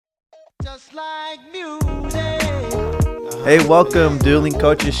just like music. Hey, welcome, Dueling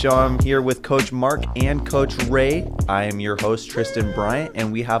Coaches Show. I'm here with Coach Mark and Coach Ray. I am your host, Tristan Bryant,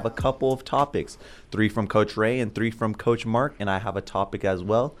 and we have a couple of topics. 3 from Coach Ray and 3 from Coach Mark, and I have a topic as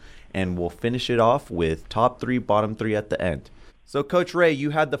well. And we'll finish it off with top 3, bottom 3 at the end. So, Coach Ray,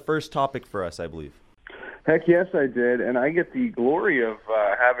 you had the first topic for us, I believe. Heck yes, I did, and I get the glory of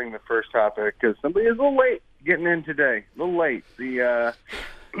having the first topic because somebody is a little late getting in today. A little late.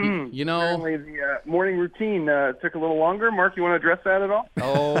 Apparently the morning routine took a little longer. Mark, you want to address that at all?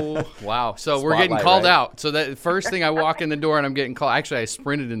 Oh, wow. So Spotlight, we're getting called right? out. So the first thing I walk in the door and I'm getting called. Actually, I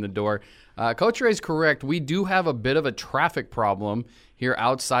sprinted in the door. Coach Ray's correct. We do have a bit of a traffic problem here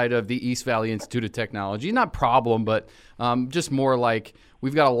outside of the East Valley Institute of Technology. Not problem, but just more like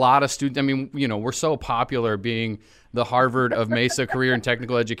we've got a lot of students. I mean, you know, we're so popular being the Harvard of Mesa Career and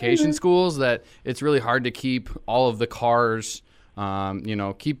Technical Education schools that it's really hard to keep all of the cars,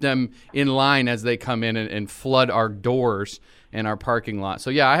 keep them in line as they come in and flood our doors and our parking lot. So,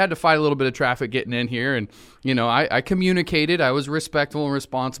 yeah, I had to fight a little bit of traffic getting in here. And, you know, I communicated. I was respectful and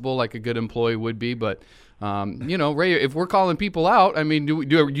responsible like a good employee would be. But, Ray, if we're calling people out, I mean,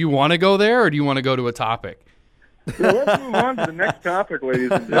 do you want to go there or do you want to go to a topic? So let's move on to the next topic,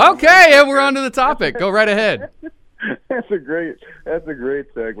 ladies and gentlemen. Okay, and we're on to the topic. Go right ahead. That's a great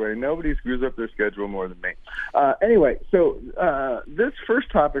segue. Nobody screws up their schedule more than me. Anyway, so this first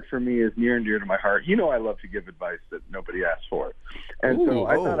topic for me is near and dear to my heart. You know I love to give advice that nobody asks for. And so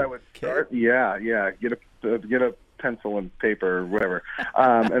I thought I would start, get a pencil and paper or whatever,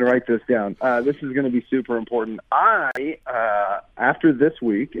 and write this down. This is going to be super important. After this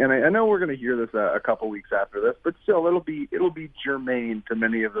week, and I know we're going to hear this a couple weeks after this, but still it'll be germane to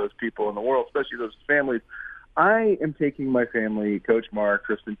many of those people in the world, especially those families. I am taking my family, Coach Mark,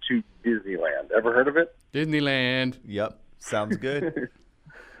 Tristan, to Disneyland. Ever heard of it? Disneyland. Yep, sounds good.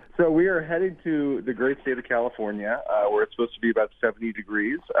 So we are headed to the great state of California, where it's supposed to be about 70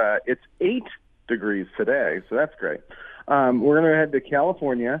 degrees. It's 8 degrees today, so that's great. We're going to head to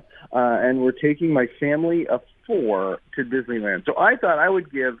California, and we're taking my family of 4 to Disneyland. So I thought I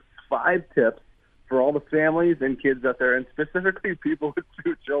would give 5 tips for all the families and kids out there, and specifically people with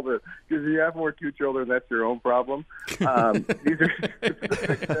 2 children, because if you have more 2 children, that's your own problem. These are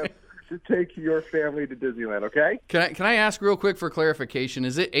specific tips to take your family to Disneyland, okay? Can I ask real quick for clarification?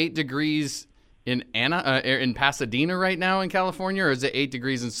 Is it 8 degrees in Pasadena right now in California, or is it 8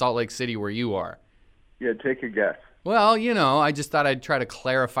 degrees in Salt Lake City where you are? Yeah, take a guess. Well, I just thought I'd try to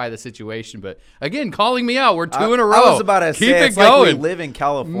clarify the situation. But, again, calling me out. We're 2 in a row. I was about to Keep say, it it's going. like we live in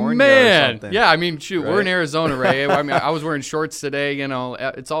California or something. Yeah, I mean, shoot, right? We're in Arizona, Ray. I mean, I was wearing shorts today.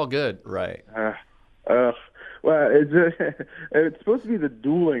 It's all good. Right. Well, it's supposed to be the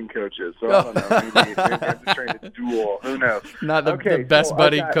dueling coaches, so I don't know. Maybe I'm just trying to duel. Who knows? Not the best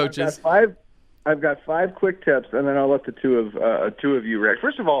buddy coaches. I've got 5 quick tips, and then I'll let the two of you react.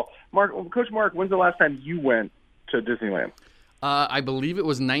 First of all, Coach Mark, when's the last time you went to Disneyland? I believe it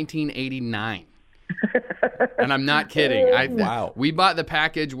was 1989. And I'm not kidding. Wow. We bought the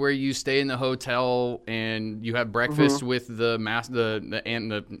package where you stay in the hotel and you have breakfast with the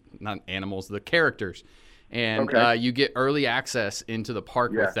characters. And you get early access into the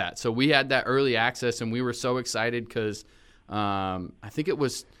park with that. So we had that early access, and we were so excited because I think it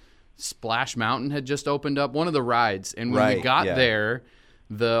was Splash Mountain had just opened up, one of the rides. And when we got there,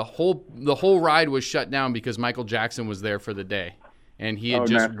 the whole ride was shut down because Michael Jackson was there for the day. And he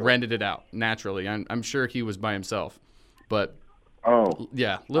had rented it out naturally. I'm sure he was by himself. But,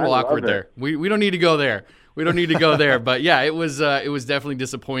 yeah, a little awkward there. We don't need to go there. We don't need to go there. But, yeah, it was definitely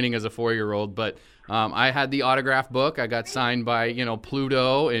disappointing as a 4-year-old. But I had the autograph book. I got signed by,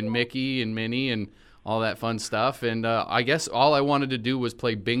 Pluto and Mickey and Minnie and all that fun stuff. And I guess all I wanted to do was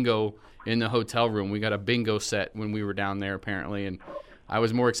play bingo in the hotel room. We got a bingo set when we were down there, apparently. And I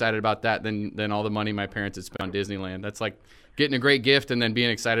was more excited about that than all the money my parents had spent on Disneyland. That's like getting a great gift and then being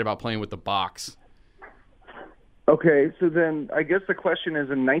excited about playing with the box. Okay, so then I guess the question is,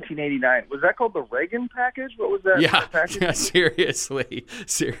 in 1989, was that called the Reagan package? What was that? Package? Yeah, seriously,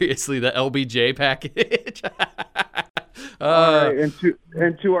 the LBJ package. All right,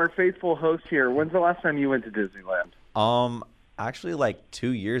 and to our faithful host here, when's the last time you went to Disneyland? Actually, like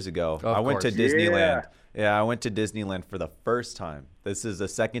 2 years ago, I went to Disneyland. Yeah, I went to Disneyland for the first time. This is the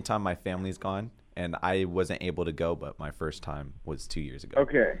second time my family's gone, and I wasn't able to go, but my first time was 2 years ago.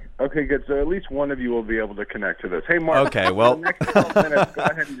 Okay, good. So at least one of you will be able to connect to this. Hey, Mark. Okay, well, for the next 12 minutes, go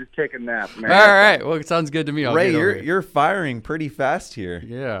ahead and just take a nap, man. All right. Well, it sounds good to me. Ray, you're firing pretty fast here.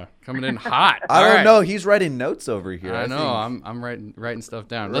 Yeah, coming in hot. I don't know. He's writing notes over here. I know. I'm writing stuff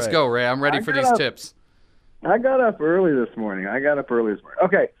down. Let's go, Ray. I'm ready for these tips. I got up early this morning.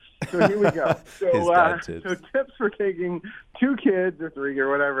 Okay. So here we go. His dad tips. So tips for taking 2 kids or 3 or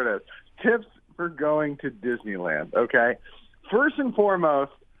whatever it is. Tips for going to Disneyland, okay? First and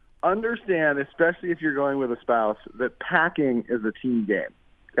foremost, understand, especially if you're going with a spouse, that packing is a team game,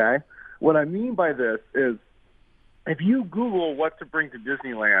 okay? What I mean by this is if you Google what to bring to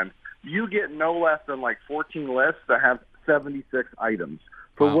Disneyland, you get no less than like 14 lists that have 76 items.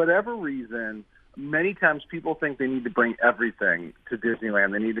 For whatever reason, many times people think they need to bring everything to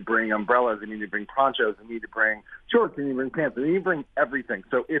Disneyland. They need to bring umbrellas. They need to bring ponchos. They need to bring shorts. They need to bring pants. They need to bring everything.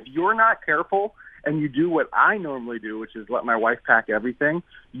 So if you're not careful and you do what I normally do, which is let my wife pack everything,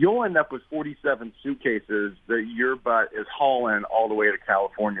 you'll end up with 47 suitcases that your butt is hauling all the way to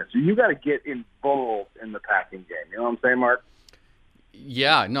California. So you got to get involved in the packing game. You know what I'm saying, Mark?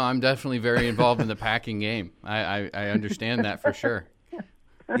 Yeah, no, I'm definitely very involved in the packing game. I understand that for sure.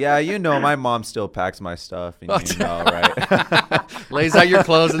 Yeah, you know, my mom still packs my stuff, and you know, right? Lays out your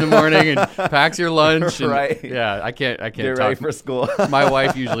clothes in the morning and packs your lunch. And, right. Yeah, I can't Get talk. ready for school. My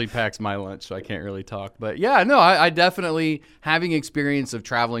wife usually packs my lunch, so I can't really talk. But yeah, no, I definitely, having experience of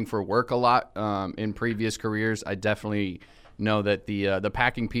traveling for work a lot in previous careers, I definitely know that the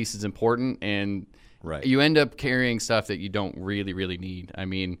packing piece is important, and right. you end up carrying stuff that you don't really need. I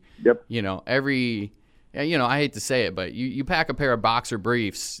mean, you know, I hate to say it, but you pack a pair of boxer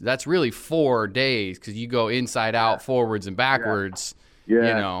briefs, that's really 4 days because you go inside out, forwards and backwards, you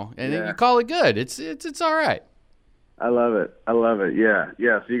know, and then you call it good. It's all right. I love it. Yeah.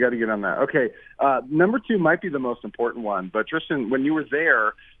 So you got to get on that. Okay. Number 2 might be the most important one, but Tristan, when you were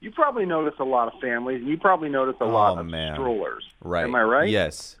there, you probably noticed a lot of families, and you probably noticed a lot of strollers. Right. Am I right?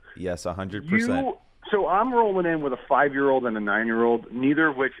 Yes, 100%. So I'm rolling in with a 5-year-old and a 9-year-old, neither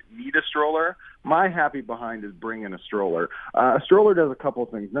of which need a stroller. My happy behind is bringing a stroller. A stroller does a couple of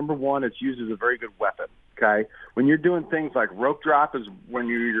things. Number 1, it's used as a very good weapon, okay? When you're doing things like rope drop is when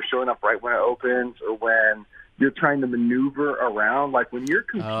you're showing up right when it opens, or when you're trying to maneuver around. Like when you're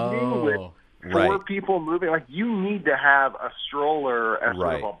competing with 4 people moving, like you need to have a stroller as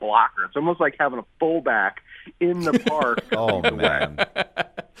sort of a blocker. It's almost like having a fullback in the park. Oh, man.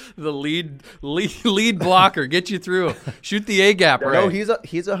 The lead blocker, get you through. Shoot the A gap, right? No, he's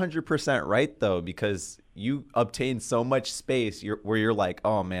 100% right though, because you obtain so much space where you're like,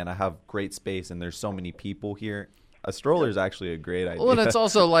 oh man, I have great space, and there's so many people here. A stroller is actually a great idea. Well, and it's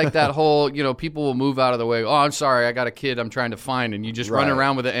also like that whole, you know, people will move out of the way. Oh, I'm sorry, I got a kid I'm trying to find, and you just run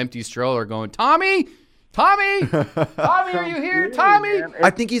around with an empty stroller going, Tommy, are you here, Tommy?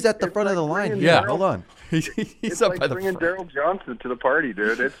 I think he's at the front of the line. Yeah, hold on. He's up like by the bringing Daryl Johnson to the party,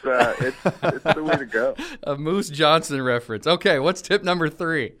 dude. It's the way to go. A Moose Johnson reference. Okay, what's tip number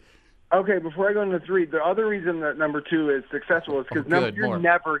 3? Okay, before I go into 3, the other reason that number 2 is successful is because you're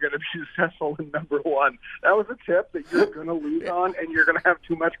never going to be successful in number 1. That was a tip that you're going to lose on, and you're going to have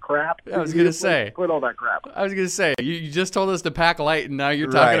too much crap. I was going to say. Put all that crap. I was going to say, you just told us to pack light, and now you're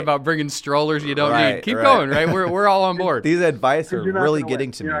talking about bringing strollers you don't need. Keep going, right? We're all on board. These advice are really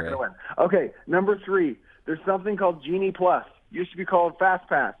getting to me. You're not going to win. Okay, number 3, there's something called Genie Plus. Used to be called Fast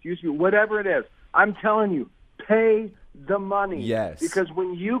Pass. Used to be whatever it is. I'm telling you, pay the money. Yes. Because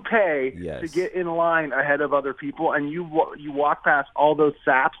when you pay to get in line ahead of other people, and you walk past all those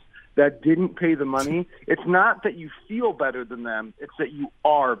saps that didn't pay the money, it's not that you feel better than them, it's that you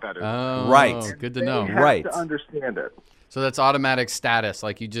are better than them. Right. Good to know. You have to understand it. So that's automatic status.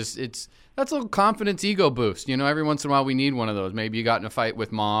 Like that's a little confidence ego boost. You know, every once in a while we need one of those. Maybe you got in a fight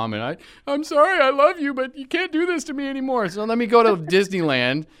with mom, and I'm sorry, I love you, but you can't do this to me anymore. So let me go to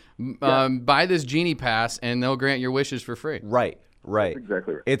Disneyland, buy this Genie Pass, and they'll grant your wishes for free. Right. That's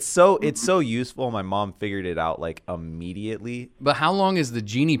exactly right. It's so useful. My mom figured it out like immediately. But how long is the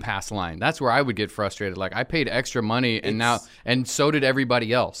Genie Pass line? That's where I would get frustrated. Like I paid extra money, and so did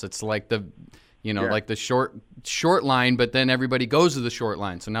everybody else. It's like like the short line, but then everybody goes to the short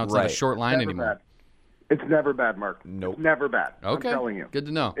line. So now it's not a short line anymore. Bad. It's never bad, Mark. Nope. It's never bad. Okay. I'm telling you. Good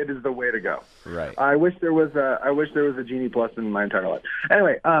to know. It is the way to go. Right. I wish there was a Genie Plus in my entire life.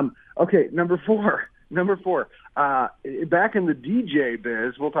 Anyway, okay, number 4. Back in the DJ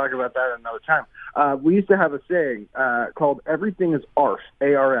biz, we'll talk about that another time. We used to have a saying called "Everything is ARF,"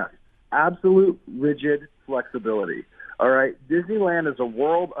 A-R-F, absolute rigid flexibility. All right, Disneyland is a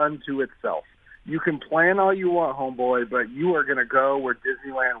world unto itself. You can plan all you want, homeboy, but you are going to go where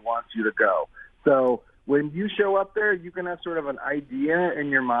Disneyland wants you to go. So when you show up there, you can have sort of an idea in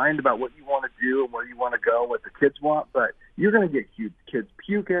your mind about what you want to do and where you want to go, what the kids want, but you're going to get kids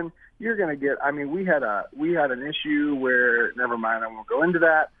puking. You're going to get, I mean, we had an issue where, never mind, I won't go into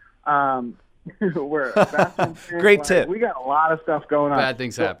that. We're faster than Great tip. We got a lot of stuff going on. Bad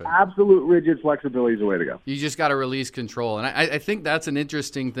things happen. Absolute rigid flexibility is the way to go. You just got to release control. And I think that's an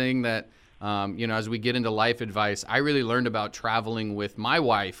interesting thing that, as we get into life advice, I really learned about traveling with my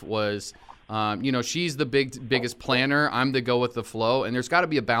wife was, she's the biggest planner. I'm the go with the flow. And there's got to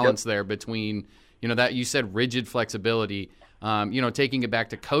be a balance there between, that you said rigid flexibility, taking it back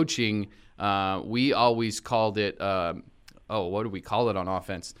to coaching. We always called it, what do we call it on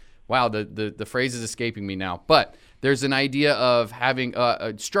offense? Wow, the phrase is escaping me now. But there's an idea of having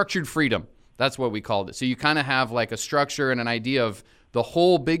a structured freedom. That's what we called it. So you kind of have like a structure and an idea of the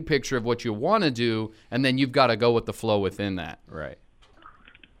whole big picture of what you want to do, and then you've got to go with the flow within that.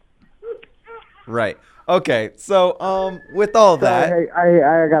 Right. Okay. So with all that. Hey,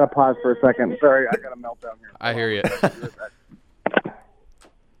 I got to pause for a second. Sorry, I got a meltdown here. I hear you.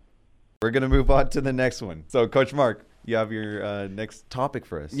 We're going to move on to the next one. So, Coach Mark, you have your next topic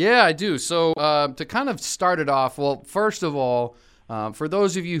for us. Yeah, I do. So to kind of start it off, well, first of all, for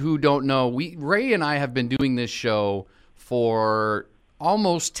those of you who don't know, Ray and I have been doing this show for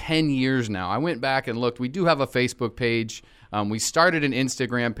almost 10 years now. I went back and looked. We do have a Facebook page. We started an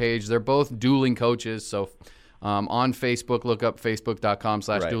Instagram page. They're both dueling coaches. So on Facebook, look up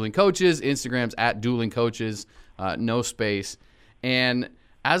facebook.com/dueling coaches. Instagram's @dueling-coaches, no space. And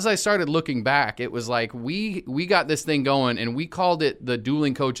as I started looking back, it was like we got this thing going, and we called it the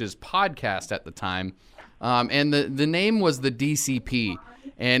Dueling Coaches Podcast at the time. And the name was the DCP.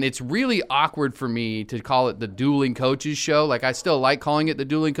 And it's really awkward for me to call it the Dueling Coaches Show. Like, I still like calling it the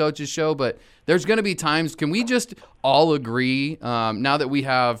Dueling Coaches Show, but there's going to be times, can we just all agree, now that we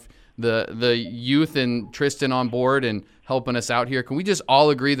have the youth and Tristan on board and helping us out here, can we just all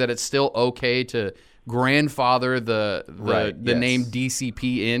agree that it's still okay to grandfather the name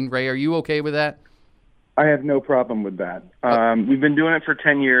DCP in? Ray, are you okay with that? I have no problem with that. We've been doing it for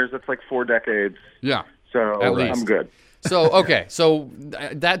 10 years. That's like 4 decades. Yeah. So I'm good. So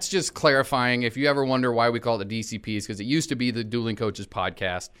that's just clarifying. If you ever wonder why we call it the DCPs, because it used to be the Dueling Coaches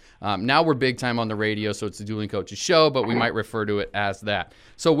Podcast. Now we're big time on the radio, so it's the Dueling Coaches Show, but we might refer to it as that.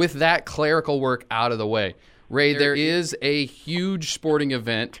 So with that clerical work out of the way, Ray, there is a huge sporting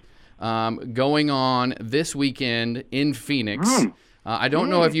event going on this weekend in Phoenix. I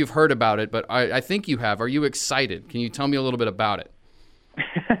don't know if you've heard about it, but I think you have. Are you excited? Can you tell me a little bit about it?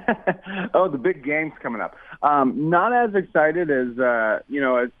 Oh, the big game's coming up. Not as excited as, I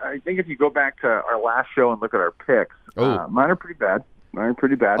think if you go back to our last show and look at our picks, mine are pretty bad.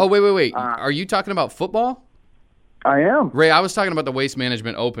 Oh, wait. Are you talking about football? I am. Ray, I was talking about the Waste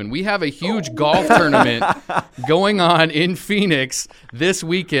Management Open. We have a huge golf tournament going on in Phoenix this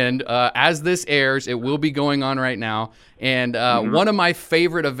weekend. As this airs, it will be going on right now. And one of my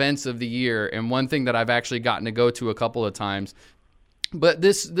favorite events of the year, and one thing that I've actually gotten to go to a couple of times, but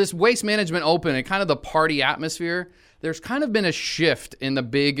this Waste Management Open and kind of the party atmosphere, there's kind of been a shift in the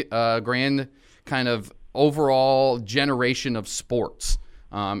big, grand kind of overall generation of sports.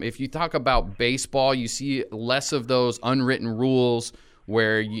 If you talk about baseball, you see less of those unwritten rules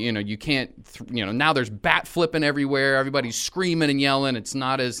where, you can't, now there's bat flipping everywhere. Everybody's screaming and yelling. It's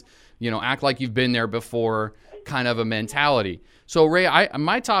not as, act like you've been there before kind of a mentality. So, Ray,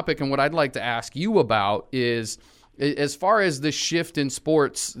 my topic and what I'd like to ask you about is, as far as this shift in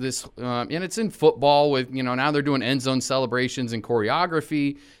sports, and it's in football with, now they're doing end zone celebrations and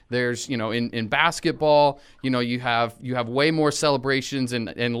choreography. There's, in basketball, you have way more celebrations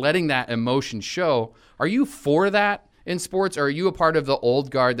and letting that emotion show. Are you for that in sports, or are you a part of the old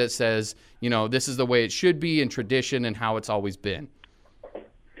guard that says, this is the way it should be and tradition and how it's always been?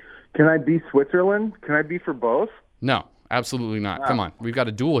 Can I be Switzerland? Can I be for both? No. Absolutely not. Come on. We've got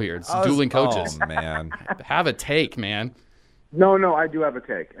a duel here. It's dueling coaches. Oh, man. Have a take, man. No, I do have a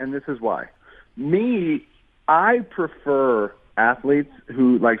take, and this is why. I prefer athletes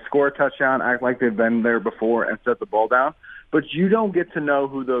who, score a touchdown, act like they've been there before, and set the ball down. But you don't get to know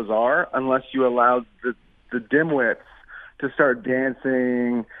who those are unless you allow the dimwits to start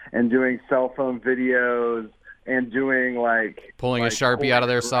dancing and doing cell phone videos and doing, pulling a Sharpie out of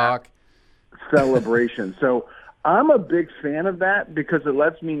their sock. Celebration. So I'm a big fan of that because it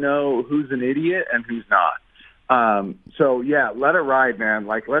lets me know who's an idiot and who's not. So yeah, let it ride, man.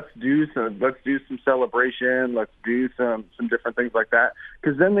 Let's do some celebration. Let's do some different things like that.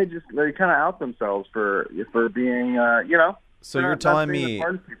 Because then they kind of out themselves for being, So you're telling me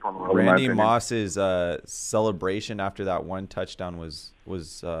Randy Moss's celebration after that one touchdown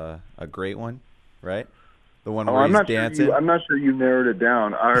was a great one, right? The one where he's dancing? I'm not sure you narrowed it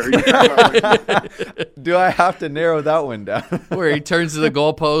down. Do I have to narrow that one down? Where he turns to the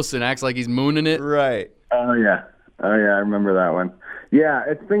goalpost and acts like he's mooning it? Right. Oh, yeah. I remember that one. Yeah,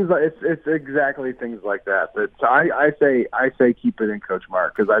 it's things like it's exactly things like that. So I say keep it in, Coach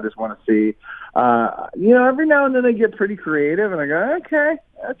Mark, because I just want to see. Every now and then they get pretty creative, and I go,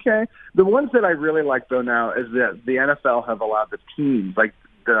 okay. The ones that I really like though now is that the NFL have allowed the teams, like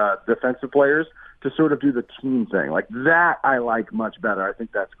the defensive players, to sort of do the team thing. Like that, I like much better. I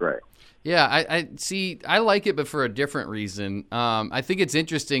think that's great. Yeah, I see. I like it, but for a different reason. I think it's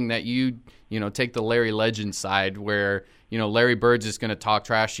interesting that you take the Larry Legend side, where Larry Bird's just going to talk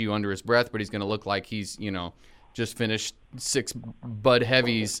trash to you under his breath, but he's going to look like he's just finished 6 Bud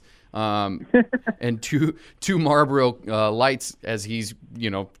Heavies and two Marlboro Lights as he's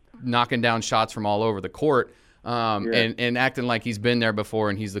knocking down shots from all over the court. And acting like he's been there before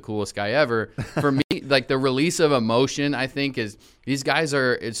and he's the coolest guy ever. For me, like the release of emotion, I think is these guys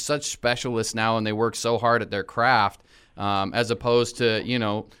is such specialists now, and they work so hard at their craft, as opposed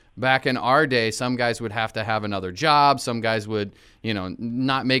to, back in our day, some guys would have to have another job. Some guys would,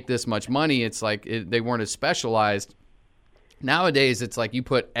 not make this much money. It's like they weren't as specialized. Nowadays, it's like you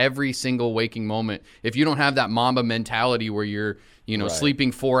put every single waking moment. If you don't have that Mamba mentality where you're, right,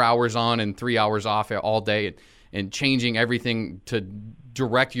 sleeping 4 hours on and 3 hours off all day and changing everything to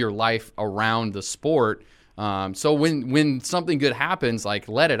direct your life around the sport. So when something good happens, like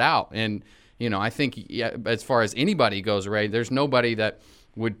let it out. And, I think as far as anybody goes, Ray, there's nobody that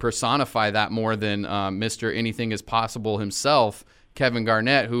would personify that more than Mr. Anything is Possible himself, Kevin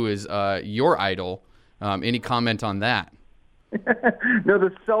Garnett, who is your idol. Any comment on that? No, the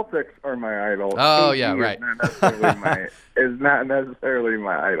Celtics are my idol. Oh, KG yeah, right. Is not necessarily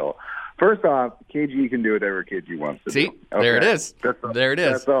my idol. First off, KG can do whatever KG wants to do. See, okay? There it is. There it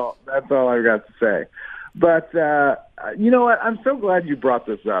is. That's all I've got to say. But you know what? I'm so glad you brought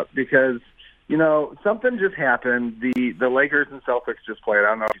this up because something just happened. The Lakers and Celtics just played. I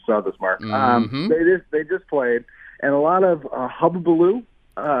don't know if you saw this, Mark. Mm-hmm. They just played, and a lot of hubbubaloo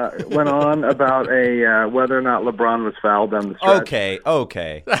went on about whether or not LeBron was fouled down the stretch.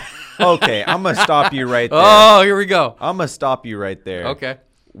 Okay. I'm going to stop you right there. Oh, here we go. I'm going to stop you right there. Okay.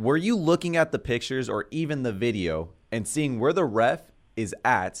 Were you looking at the pictures or even the video and seeing where the ref is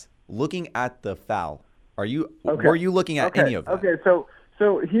at, looking at the foul? Were you looking at any of that? Okay, so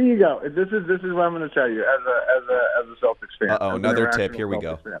here you go. This is what I'm going to tell you as a Celtics fan. Uh-oh, another tip. Here we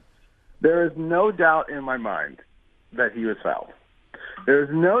go. Fan. There is no doubt in my mind that he was fouled. There's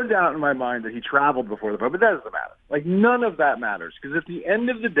no doubt in my mind that he traveled before the foul, but that doesn't matter. Like, none of that matters because at the end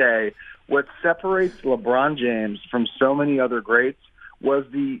of the day, what separates LeBron James from so many other greats was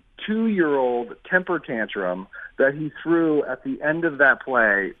the 2-year-old temper tantrum that he threw at the end of that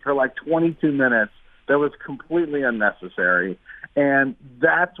play for like 22 minutes that was completely unnecessary. And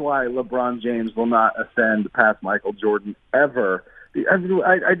that's why LeBron James will not ascend past Michael Jordan ever. I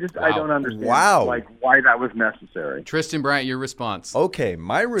don't understand why that was necessary. Tristan Bryant, your response. Okay,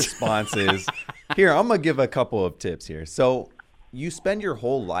 my response is, here, I'm going to give a couple of tips here. So you spend your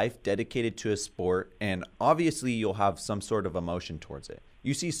whole life dedicated to a sport, and obviously you'll have some sort of emotion towards it.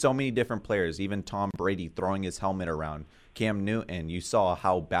 You see so many different players, even Tom Brady throwing his helmet around. Cam Newton, you saw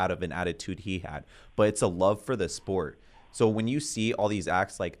how bad of an attitude he had. But it's a love for the sport. So when you see all these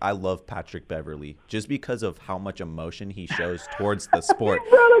acts, like I love Patrick Beverley just because of how much emotion he shows towards the sport.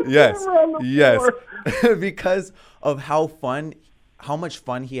 Yes, because of how much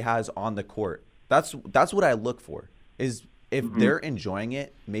fun he has on the court. That's what I look for. Is if they're enjoying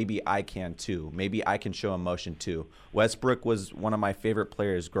it, maybe I can too. Maybe I can show emotion too. Westbrook was one of my favorite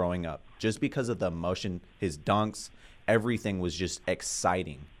players growing up, just because of the emotion, his dunks, everything was just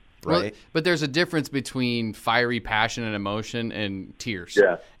exciting. Right. Well, but there's a difference between fiery passion and emotion and tears.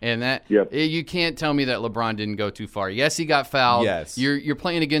 Yeah. And that you can't tell me that LeBron didn't go too far. Yes, he got fouled. Yes. You're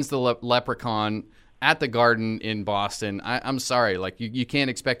playing against the Leprechaun at the Garden in Boston. I'm sorry. Like you can't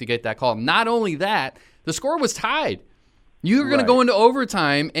expect to get that call. Not only that, the score was tied. You're going to go into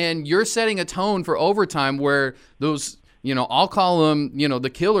overtime, and you're setting a tone for overtime where those – I'll call them, the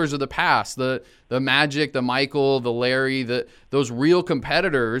killers of the past, the Magic, the Michael, the Larry, those real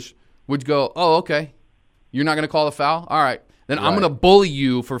competitors would go, oh, okay, you're not going to call the foul? All right. Then I'm going to bully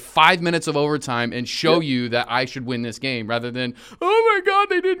you for 5 minutes of overtime and show you that I should win this game rather than, oh, my God,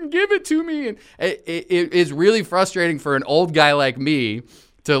 they didn't give it to me. And it is really frustrating for an old guy like me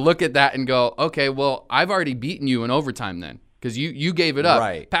to look at that and go, okay, well, I've already beaten you in overtime then. Because you gave it up.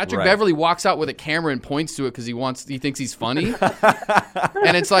 Right, Patrick Beverley walks out with a camera and points to it because he thinks he's funny.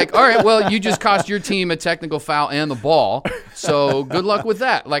 And it's like, all right, well, you just cost your team a technical foul and the ball. So good luck with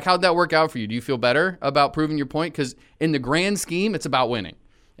that. Like, how'd that work out for you? Do you feel better about proving your point? Because in the grand scheme, it's about winning.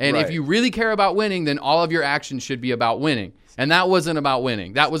 And if you really care about winning, then all of your actions should be about winning. And that wasn't about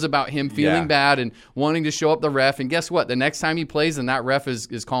winning. That was about him feeling bad and wanting to show up the ref. And guess what? The next time he plays and that ref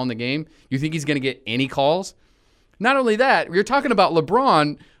is calling the game, you think he's going to get any calls? Not only that, you're talking about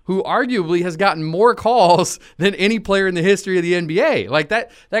LeBron, who arguably has gotten more calls than any player in the history of the NBA. Like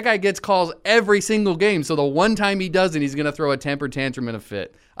that guy gets calls every single game. So the one time he doesn't, he's going to throw a temper tantrum in a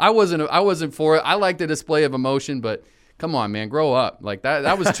fit. I wasn't for it. I like the display of emotion, but come on, man, grow up. Like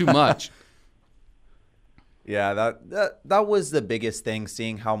that was too much. Yeah, that was the biggest thing,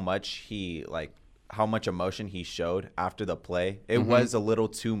 seeing how much emotion he showed after the play. It was a little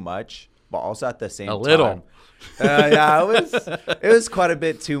too much, but also at the same time. A little. It was quite a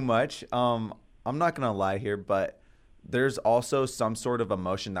bit too much. I'm not going to lie here, but there's also some sort of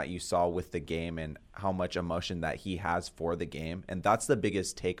emotion that you saw with the game and how much emotion that he has for the game. And that's the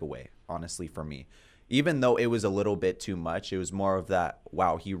biggest takeaway, honestly, for me. Even though it was a little bit too much, it was more of that,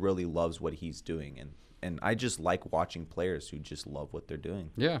 wow, he really loves what he's doing. And I just like watching players who just love what they're doing.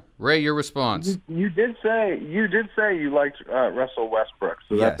 Yeah. Ray, your response. You did say you liked Russell Westbrook,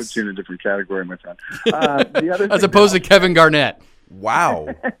 so that puts you in a different category, my friend. The other As opposed to Kevin Garnett. Wow.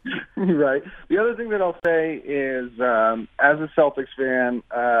 Right. The other thing that I'll say is, as a Celtics fan,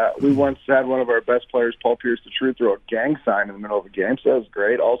 we once had one of our best players, Paul Pierce-the-Truth, throw a gang sign in the middle of a game, so that was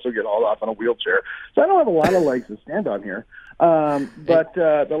great. Also get hauled off on a wheelchair. So I don't have a lot of legs to stand on here. But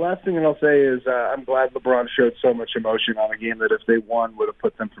the last thing that I'll say is I'm glad LeBron showed so much emotion on a game that if they won would have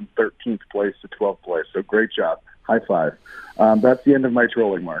put them from 13th place to 12th place. So great job. High five. That's the end of my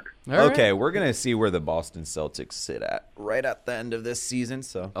trolling, Mark. Okay, we're going to see where the Boston Celtics sit at right at the end of this season.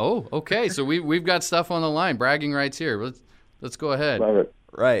 So. Oh, okay. So we've got stuff on the line. Bragging rights here. Let's go ahead. Love it.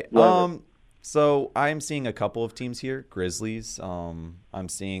 Right. Love it. So I'm seeing a couple of teams here. Grizzlies. I'm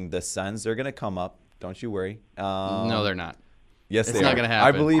seeing the Suns. They're going to come up. Don't you worry. No, they're not. Yes, it's not going to happen.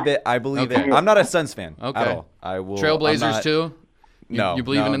 I believe it. Okay. I'm not a Suns fan at all. I will. Trailblazers too? You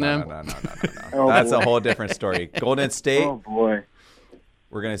believing in them? No. That's a whole different story. Golden State. Oh, boy.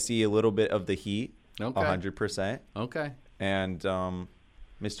 We're going to see a little bit of the Heat. Okay. 100%. Okay. And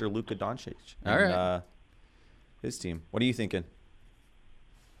Mr. Luka Doncic. All right. His team. What are you thinking?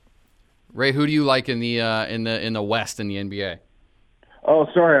 Ray, who do you like in the West in the NBA? Oh,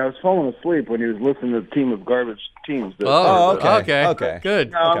 sorry, I was falling asleep when he was listening to the team of garbage teams. Okay. Good.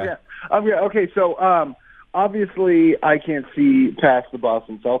 No, okay, so obviously I can't see past the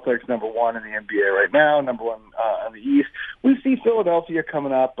Boston Celtics, number one in the NBA right now, number one in the East. We see Philadelphia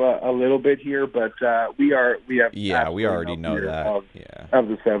coming up a little bit here, but we already know that. Of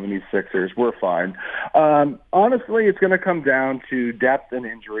the 76ers. We're fine. Honestly, it's going to come down to depth and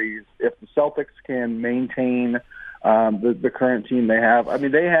injuries. If the Celtics can maintain the current team they have. I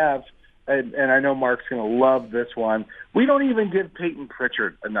mean, they have, and I know Mark's going to love this one. We don't even give Peyton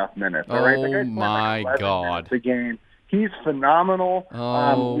Pritchard enough minutes. All right? Oh, my God. The game. He's phenomenal.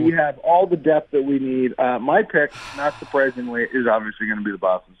 We have all the depth that we need. My pick, not surprisingly, is obviously going to be the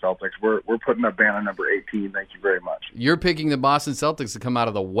Boston Celtics. We're putting up banner number 18. Thank you very much. You're picking the Boston Celtics to come out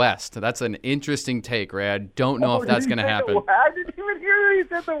of the West. That's an interesting take, Ray. I don't know if that's going to happen. I didn't even hear he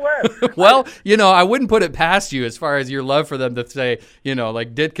said the West. Well, I wouldn't put it past you as far as your love for them to say,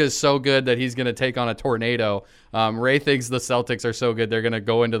 like Ditka's so good that he's going to take on a tornado. Ray thinks the Celtics are so good they're going to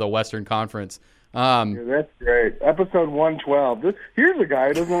go into the Western Conference. That's great. Episode 112. Here's a guy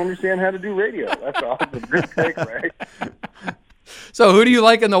who doesn't understand how to do radio. That's awesome. Good take, Ray. So who do you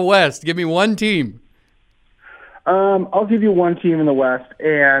like in the West? Give me one team. I'll give you one team in the West,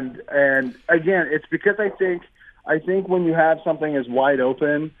 and again, it's because I think when you have something as wide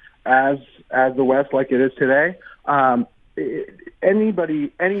open as the West like it is today, anybody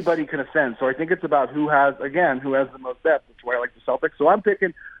can ascend. So I think it's about who has the most depth. That's why I like the Celtics. So I'm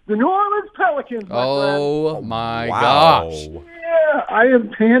picking the New Orleans Pelicans. My gosh. Yeah, I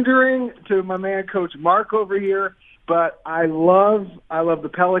am pandering to my man, Coach Mark over here. But I love the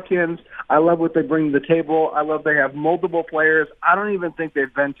Pelicans. I love what they bring to the table. I love they have multiple players. I don't even think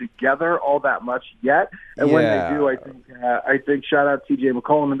they've been together all that much yet. And when they do, I think shout out TJ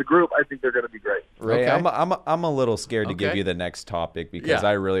McCollum in the group. I think they're going to be great. Ray, okay. I'm a little scared to give you the next topic because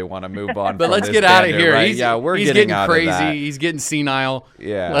I really want to move on. But let's get out of here. Right? He's getting out crazy. Of that. He's getting senile.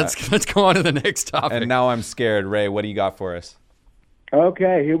 Yeah. Let's go on to the next topic. And now I'm scared. Ray, what do you got for us?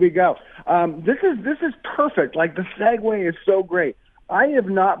 Okay, here we go. This is perfect. Like, the segue is so great. I have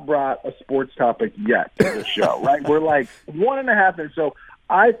not brought a sports topic yet to the show, right? We're like 1.5 in, so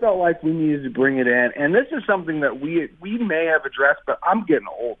I felt like we needed to bring it in. And this is something that we may have addressed, but I'm getting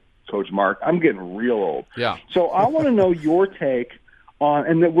old, Coach Mark. I'm getting real old. Yeah. So I want to know your take on,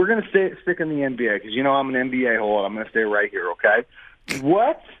 and then we're going to stick in the NBA because I'm an NBA hole. I'm going to stay right here, okay?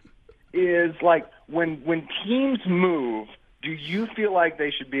 What is, like, when teams move do you feel like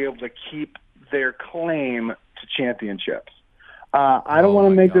they should be able to keep their claim to championships? I don't want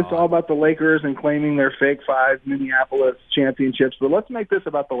to make this all about the Lakers and claiming their fake 5 Minneapolis championships, but let's make this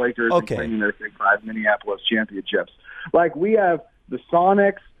about the Lakers and claiming their fake 5 Minneapolis championships. Like, we have the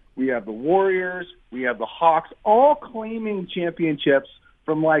Sonics, we have the Warriors, we have the Hawks, all claiming championships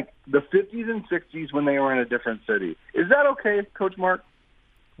from, like, the 50s and 60s when they were in a different city. Is that okay, Coach Mark?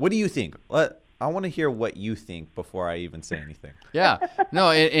 What do you think? I want to hear what you think before I even say anything. Yeah,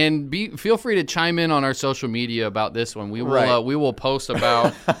 no, and feel free to chime in on our social media about this one. We will we will post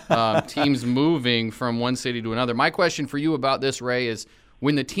about teams moving from one city to another. My question for you about this, Ray, is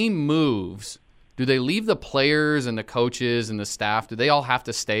when the team moves, do they leave the players and the coaches and the staff? Do they all have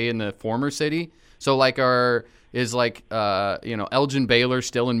to stay in the former city? So, like, Elgin Baylor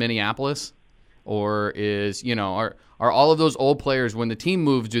still in Minneapolis, or are all of those old players, when the team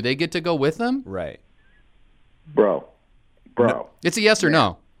moves, do they get to go with them? Right. Bro. No. It's a yes or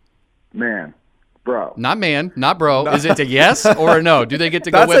no. Man. Bro. Not man, not bro. No. Is it a yes or a no? Do they get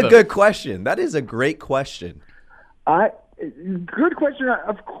to go with them? That's a good question. That is a great question. Good question.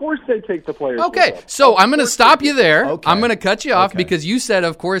 Of course they take the players. Okay, so I'm going to stop you there. Okay. I'm going to cut you off because you said,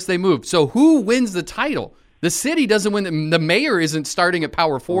 of course, they moved. So who wins the title? The city doesn't win. The mayor isn't starting at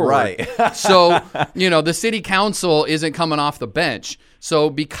power forward. Right. So, the city council isn't coming off the bench.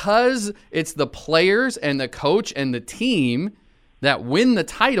 So because it's the players and the coach and the team that win the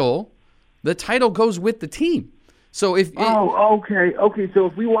title goes with the team. So okay. So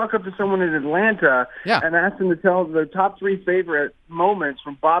if we walk up to someone in Atlanta and ask them to tell their top 3 favorite moments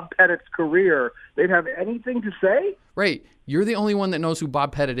from Bob Pettit's career, they'd have anything to say? Right. You're the only one that knows who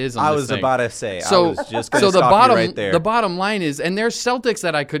Bob Pettit is on I this was thing. about to say. So, I was just going to stop you right there. The bottom line is, and there's Celtics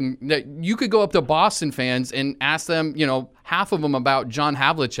that you could go up to Boston fans and ask them, half of them about John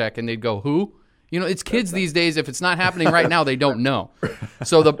Havlicek, and they'd go, who? It's kids these days. If it's not happening right now, they don't know.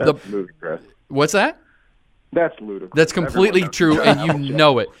 So That's ludicrous. What's that? That's ludicrous. That's completely true, and you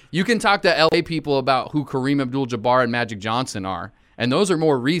know it. You can talk to LA people about who Kareem Abdul-Jabbar and Magic Johnson are, and those are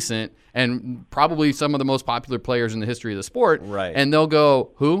more recent and probably some of the most popular players in the history of the sport. Right. And they'll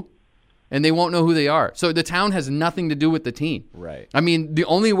go, who? And they won't know who they are. So the town has nothing to do with the team. Right. I mean, the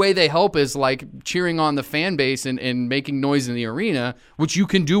only way they help is like cheering on the fan base and making noise in the arena, which you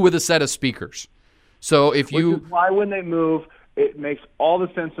can do with a set of speakers. So if you... Which is why when they move, it makes all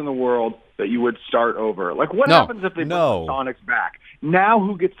the sense in the world that you would start over. Like, what happens if they put the Sonics back? Now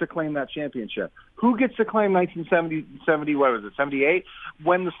who gets to claim that championship? Who gets to claim 1970, what was it, 78,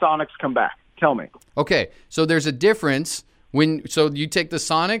 when the Sonics come back? Tell me. Okay, so there's a difference. So you take the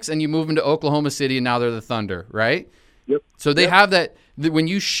Sonics and you move them to Oklahoma City, and now they're the Thunder, right? Yep. So they have that. When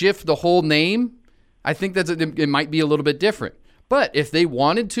you shift the whole name, I think it might be a little bit different. But if they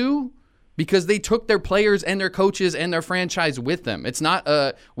wanted to, because they took their players and their coaches and their franchise with them. It's not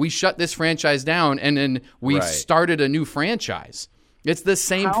we shut this franchise down and then we started a new franchise. It's the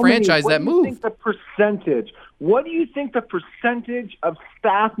same franchise that moved. What do you think the percentage of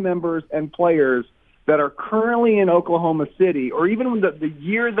staff members and players that are currently in Oklahoma City, or even when the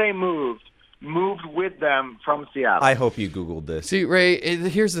year they moved with them from Seattle? I hope you Googled this. See, Ray,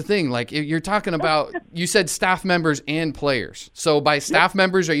 here's the thing. Like, you're talking about, you said staff members and players. So by staff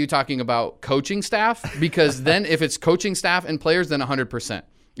members, are you talking about coaching staff? Because then if it's coaching staff and players, then 100%.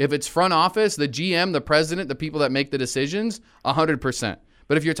 If it's front office, the GM, the president, the people that make the decisions, 100%.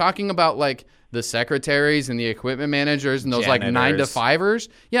 But if you're talking about like the secretaries and the equipment managers and those janitors, like 9-to-5ers,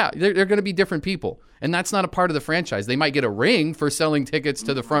 they're going to be different people. And that's not a part of the franchise. They might get a ring for selling tickets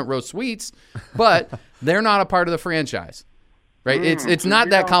to the front row suites, but they're not a part of the franchise, right? It's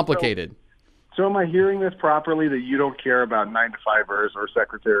not that complicated. So am I hearing this properly, that you don't care about 9-to-5ers or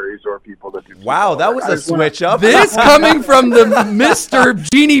secretaries or people that do... Wow, that was a switch up. This coming from the Mr.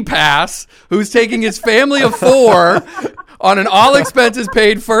 Genie Pass, who's taking his family of 4 on an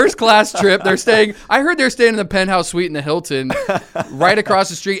all-expenses-paid first-class trip. I heard they're staying in the penthouse suite in the Hilton right across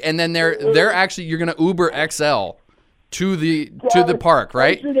the street, and then they're actually, you're going to Uber XL to the park,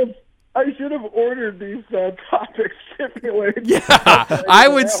 right? I should have ordered these topics stipulated. Yeah, I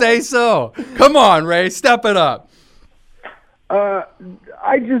would say so. Come on, Ray, step it up. This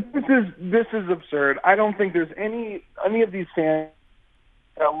is absurd. I don't think there's any of these fans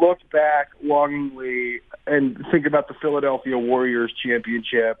that look back longingly and think about the Philadelphia Warriors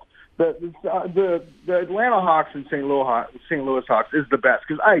championship. The Atlanta Hawks and St. Louis Hawks is the best,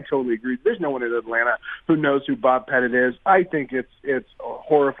 because I totally agree. There's no one in Atlanta who knows who Bob Pettit is. I think it's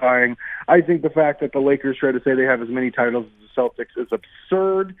horrifying. I think the fact that the Lakers try to say they have as many titles as the Celtics is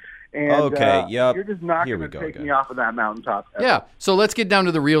absurd. And you're just not going to take me off of that mountaintop ever. Yeah, so let's get down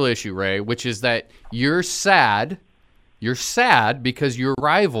to the real issue, Ray, which is that you're sad You're sad because your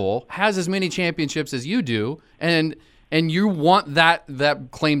rival has as many championships as you do, and you want that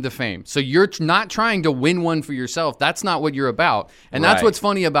claim to fame. So you're not trying to win one for yourself. That's not what you're about. And that's what's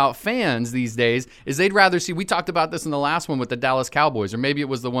funny about fans these days is they'd rather see, we talked about this in the last one with the Dallas Cowboys, or maybe it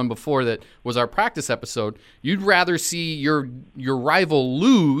was the one before that was our practice episode. You'd rather see your rival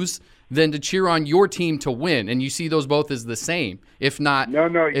lose than to cheer on your team to win. And you see those both as the same. If not... No,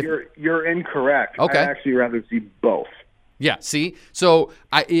 you're incorrect. Okay. I'd actually rather see both. Yeah, see? So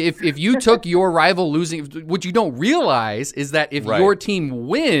if you took your rival losing, what you don't realize is that if your team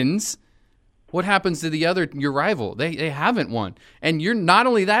wins, what happens to your rival? They haven't won. And you're not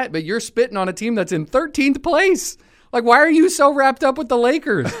only that, but you're spitting on a team that's in 13th place. Like, why are you so wrapped up with the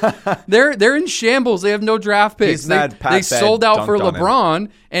Lakers? They're in shambles. They have no draft picks. They sold out for LeBron,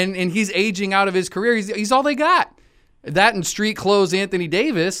 and he's aging out of his career. He's all they got. That and street clothes Anthony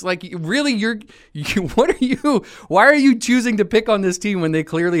Davis. Like, really, why are you choosing to pick on this team when they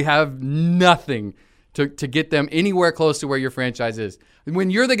clearly have nothing to get them anywhere close to where your franchise is? When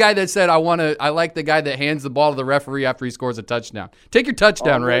you're the guy that said, I like the guy that hands the ball to the referee after he scores a touchdown. Take your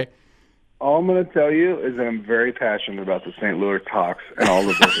touchdown, Ray. All I'm going to tell you is that I'm very passionate about the St. Louis Hawks and all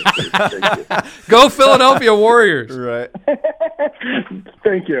of those. Go Philadelphia Warriors. Right.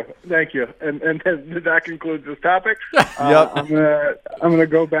 Thank you. And that concludes this topic. Yep. I'm gonna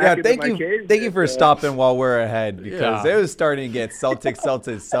go back into my cave. Thank you for stopping while we're ahead, because it was starting to get Celtics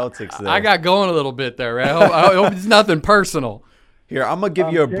there. I got going a little bit there, Ray. I hope it's nothing personal. Here, I'm going to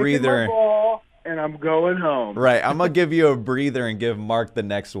give you a breather. My ball and I'm going home. Right. I'm going to give you a breather and give Mark the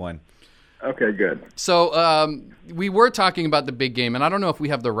next one. Okay, good. So we were talking about the big game, and I don't know if we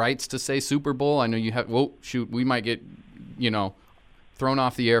have the rights to say Super Bowl. I know you have. Whoa, shoot, we might get, thrown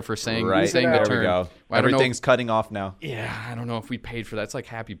off the air for saying the term. There we go. Everything's cutting off now. Yeah, I don't know if we paid for that. It's like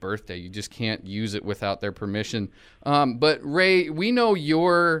happy birthday. You just can't use it without their permission. But Ray, we know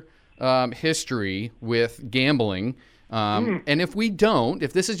your history with gambling, and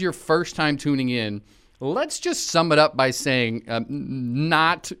if this is your first time tuning in, let's just sum it up by saying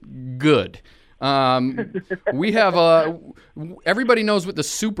not good. We have everybody knows with the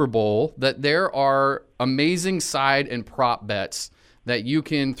Super Bowl that there are amazing side and prop bets that you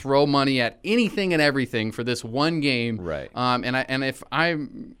can throw money at anything and everything for this one game. Right. And if I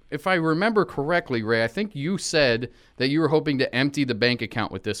remember correctly, Ray, I think you said that you were hoping to empty the bank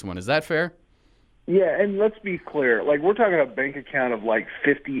account with this one. Is that fair? Yeah, and let's be clear. Like, we're talking a bank account of like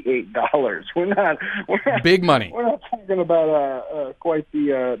 $58. We're not big money. We're not talking about quite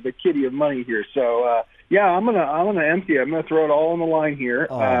the kitty of money here. So yeah, I'm gonna empty it. I'm gonna throw it all on the line here.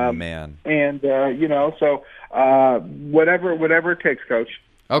 Oh man. And so whatever it takes, Coach.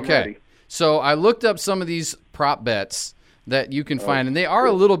 Okay. So I looked up some of these prop bets that you can find, and they are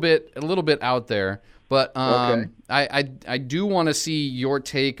a little bit out there. But I do want to see your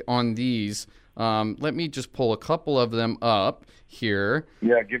take on these. Let me just pull a couple of them up here.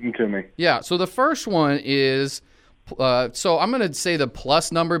 Yeah, give them to me. Yeah, so the first one is, so I'm going to say the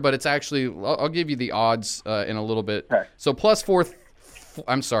plus number, but it's actually, I'll give you the odds in a little bit. Okay. So plus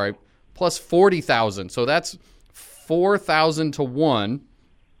 40,000. So that's 4,000 to 1.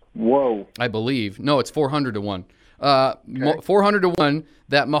 Whoa. I believe. No, it's 400 to 1. 400 to 1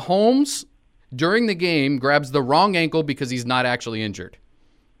 that Mahomes, during the game, grabs the wrong ankle because he's not actually injured.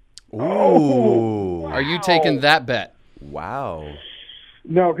 Ooh! Are you taking that bet? Wow.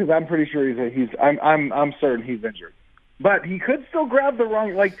 No, because I'm pretty sure I'm certain he's injured. But he could still grab the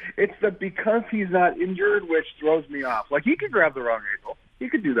wrong. Like, it's because he's not injured, which throws me off. Like, he could grab the wrong ankle. He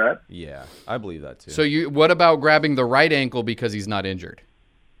could do that. Yeah, I believe that too. So what about grabbing the right ankle because he's not injured?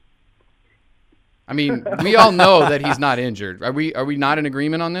 I mean, we all know that he's not injured. Are we not in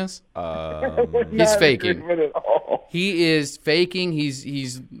agreement on this? He's faking. He is faking.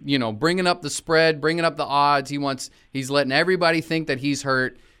 He's bringing up the spread, bringing up the odds. He's letting everybody think that he's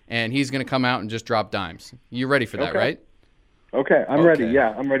hurt, and he's going to come out and just drop dimes. You're ready for that, right? Okay, I'm ready.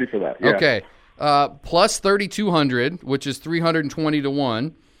 Yeah, I'm ready for that. Yeah. Okay. Plus 3,200, which is 320 to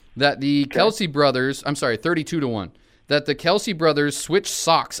 1, that the Kelsey brothers, 32 to 1, that the Kelsey brothers switch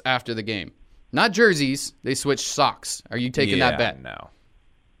socks after the game. Not jerseys, they switch socks. Are you taking that bet? No.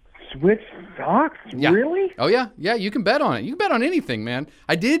 Switch socks? Yeah. Really? Oh, yeah. Yeah, you can bet on it. You can bet on anything, man.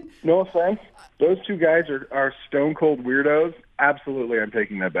 I did. No offense. Those two guys are stone cold weirdos. Absolutely, I'm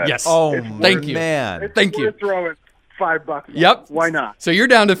taking that bet. Yes. Oh, thank you. Man. Thank you. We're throwing $5. Yep. Why not? So you're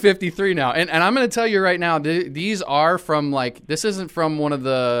down to 53 now. And I'm going to tell you right now, these are from, this isn't from one of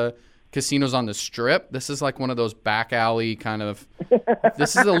the casinos on the Strip. This is like one of those back alley kind of.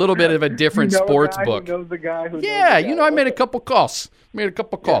 This is a little bit of a different sports book. Who knows the guy who I made a couple calls.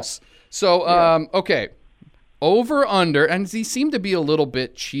 So okay, over under, and he seemed to be a little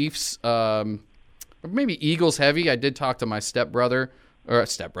bit Chiefs, maybe Eagles heavy. I did talk to my stepbrother.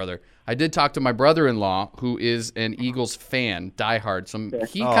 I did talk to my brother-in-law, who is an Eagles fan, diehard. So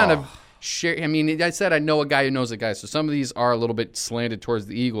he kind of shared. I mean, I said I know a guy who knows a guy, so some of these are a little bit slanted towards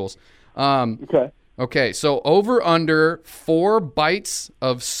the Eagles. Okay, so over under 4 bites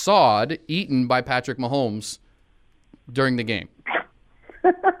of sod eaten by Patrick Mahomes during the game.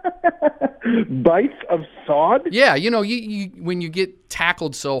 Bites of sod? Yeah, you when you get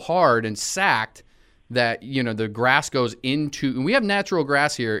tackled so hard and sacked that, the grass goes into, and we have natural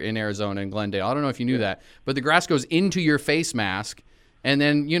grass here in Arizona in Glendale. I don't know if you knew that, but the grass goes into your face mask, and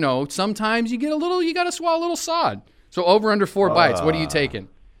then, sometimes you got to swallow a little sod. So over under 4 bites, what are you taking?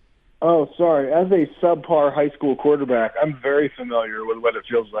 Oh, sorry. As a subpar high school quarterback, I'm very familiar with what it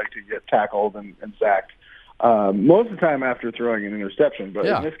feels like to get tackled and sacked. Most of the time after throwing an interception, but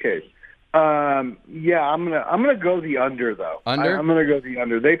in this case, I'm gonna go the under though. Under? I'm gonna go the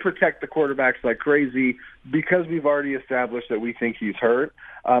under. They protect the quarterbacks like crazy because we've already established that we think he's hurt.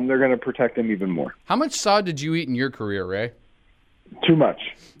 They're gonna protect him even more. How much sod did you eat in your career, Ray? Too much.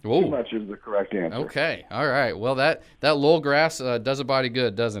 Whoa. Too much is the correct answer. Okay. All right. Well, that low grass does a body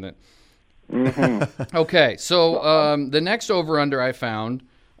good, doesn't it? Mm-hmm. Okay. So the next over-under I found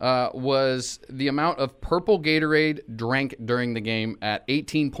was the amount of purple Gatorade drank during the game at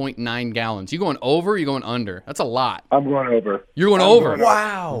 18.9 gallons. You going over or you going under? That's a lot. I'm going over. You're going over?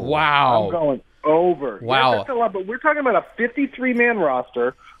 Wow. I'm going over. Wow. Yeah, that's a lot, but we're talking about a 53-man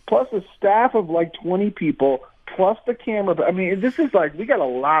roster plus a staff of like 20 people plus the camera. I mean, this is like, we got a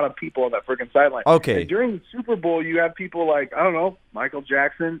lot of people on that freaking sideline. Okay. And during the Super Bowl, you have people like, I don't know, Michael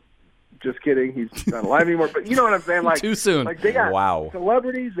Jackson. Just kidding. He's not alive anymore. But you know what I'm saying? Like, too soon. Like they got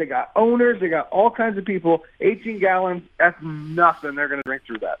celebrities, they got owners, they got all kinds of people. 18 gallons, that's nothing. They're going to drink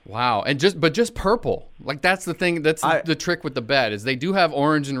through that. Wow. And just purple. Like that's the thing. That's the trick with the bet is they do have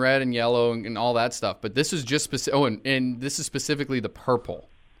orange and red and yellow and all that stuff. But this is just specific. Oh, and this is specifically the purple.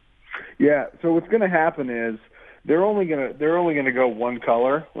 Yeah. So what's going to happen is they're only going to go one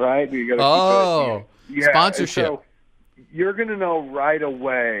color, right? You gotta keep it, sponsorship. So you're going to know right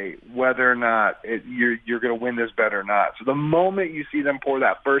away whether or not you're going to win this bet or not. So the moment you see them pour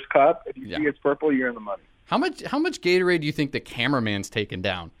that first cup, if you see it's purple, you're in the money. How much Gatorade do you think the cameraman's taking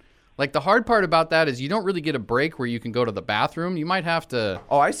down? Like the hard part about that is you don't really get a break where you can go to the bathroom. You might have to.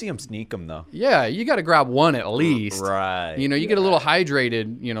 Oh, I see him sneak them though. Yeah, you got to grab one at least. Right. You get a little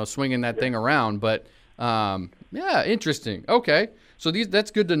hydrated, swinging that thing around. But yeah, interesting. Okay, so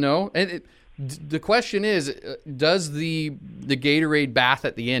that's good to know. And the question is, does the Gatorade bath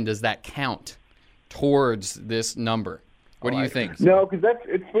at the end, does that count towards this number? What do you think? No, because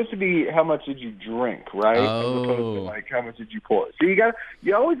it's supposed to be how much did you drink, right? As opposed to like how much did you pour. So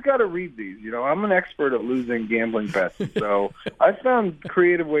you always got to read these. I'm an expert at losing gambling bets, so I found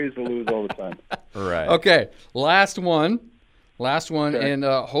creative ways to lose all the time. Right. Okay, last one, okay. And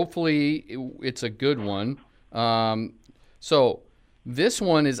hopefully it's a good one. So this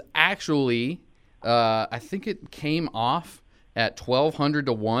one is actually, I think it came off at 1,200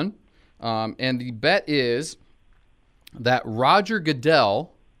 to 1, and the bet is that Roger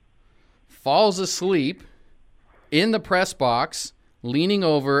Goodell falls asleep in the press box, leaning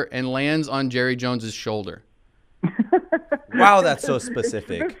over, and lands on Jerry Jones's shoulder. Wow, that's so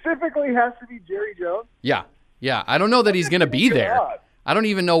specific. It specifically has to be Jerry Jones? Yeah. I don't know that he's going to be there. I don't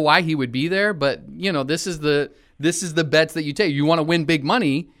even know why he would be there, but, this is the bets that you take. You want to win big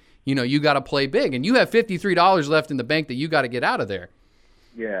money, you got to play big. And you have $53 left in the bank that you got to get out of there.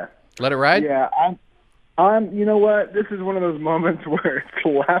 Yeah. Let it ride? Yeah, I'm. You know what? This is one of those moments where it's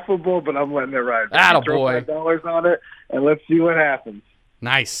laughable, but I'm letting it ride. Attaboy. Throw $5 on it, and let's see what happens.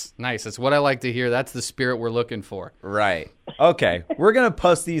 Nice. That's what I like to hear. That's the spirit we're looking for. Right. Okay. We're going to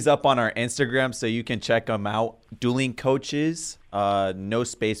post these up on our Instagram so you can check them out. Dueling Coaches, no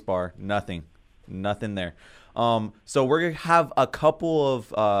space bar, nothing there. So we're going to have a couple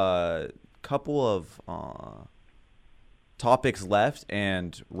of topics left,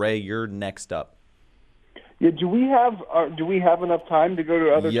 and Ray, you're next up. Yeah, do we have enough time to go to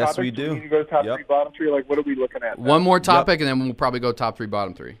other topics? Yes, we do. We need to go to top three, bottom three. Like, what are we looking at now? One more topic, and then we'll probably go top three,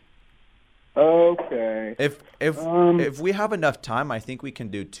 bottom three. Okay. If we have enough time, I think we can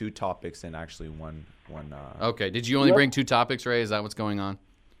do 2 topics and actually one. Okay. Did you only bring 2 topics, Ray? Is that what's going on?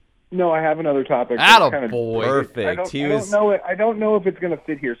 No, I have another topic. Attaboy. Perfect. I don't know if it's going to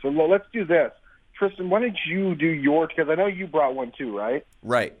fit here. So let's do this. Tristan, why don't you do yours? Because I know you brought one too, right?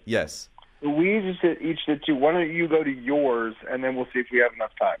 Right. Yes. We each did 2. Why don't you go to yours, and then we'll see if we have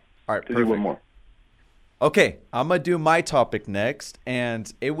enough time. All right. To perfect. do one more. Okay, I'm going to do my topic next,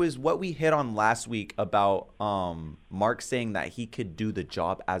 and it was what we hit on last week about Mark saying that he could do the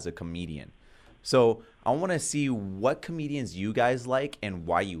job as a comedian. So I want to see what comedians you guys like and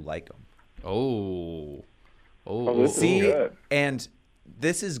why you like them. This is good. And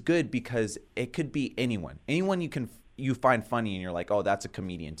this is good because it could be anyone. Anyone you find funny and you're like, oh, that's a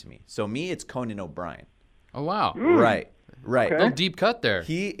comedian to me. So me, it's Conan O'Brien. Oh, wow. Right. Okay. No deep cut there.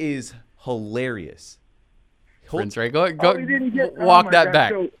 He is hilarious. Prince Ray, go we didn't get, walk my that God.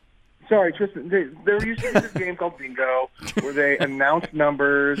 back. So, sorry, Tristan. There used to be this game called Bingo where they announce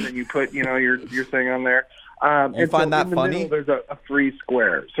numbers and you put, your thing on there. You find that in the funny? Middle, there's a free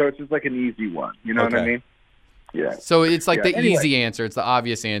square, so it's just like an easy one. You know what I mean? Yeah. So it's like the Anyway. easy answer. It's the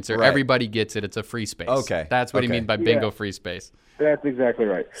obvious answer. Right. Everybody gets it. It's a free space. Okay. That's what he Okay. means by bingo Yeah. free space. That's exactly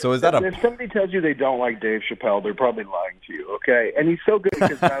right. So is that If somebody tells you they don't like Dave Chappelle, they're probably lying to you, okay? And he's so good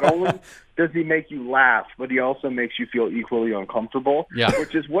because not only does he make you laugh, but he also makes you feel equally uncomfortable, Yeah.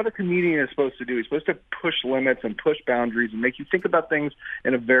 which is what a comedian is supposed to do. He's supposed to push limits and push boundaries and make you think about things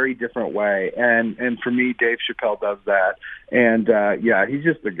in a very different way. And for me, Dave Chappelle does that. And, he's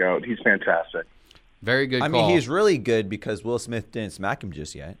just the GOAT. He's fantastic. Very good I call. mean, he's really good because Will Smith didn't smack him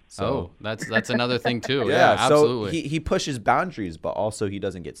just yet. So. That's another thing too. Yeah, So absolutely. he pushes boundaries, but also he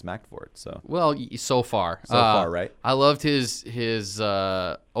doesn't get smacked for it. So Well, so far. So far, right? I loved his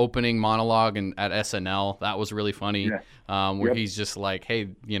opening monologue at SNL. That was really funny. Yeah. Where he's just like, hey,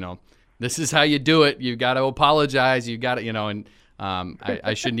 this is how you do it. You got to apologize. You got to, and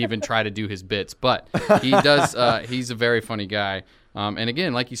I shouldn't even try to do his bits, but he does. He's a very funny guy. And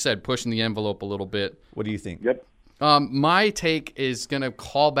again, like you said, pushing the envelope a little bit. what do you think? Yep. My take is going to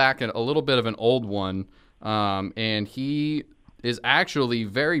call back a little bit of an old one, and he is actually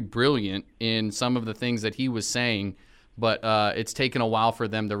very brilliant in some of the things that he was saying, but it's taken a while for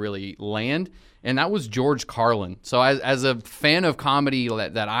them to really land, and that was George Carlin. So as a fan of comedy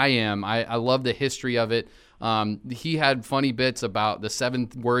that I am, I love the history of it. He had funny bits about the 7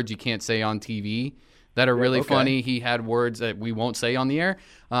 words you can't say on TV that are really funny. He had words that we won't say on the air.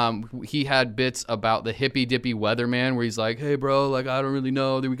 He had bits about the hippy dippy weatherman where he's like, hey, bro, like, I don't really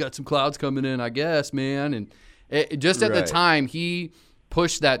know. We got some clouds coming in, I guess, man. And just at the time, he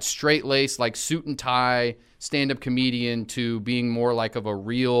pushed that straight-laced, like suit and tie stand-up comedian to being more like of a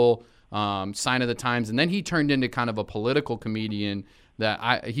real sign of the times. And then he turned into kind of a political comedian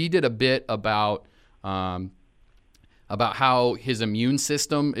he did a bit about how his immune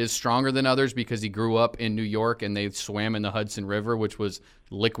system is stronger than others because he grew up in New York and they swam in the Hudson River, which was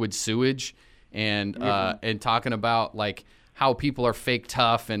liquid sewage, and talking about like how people are fake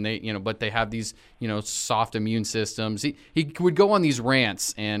tough and they, but they have these, soft immune systems. He would go on these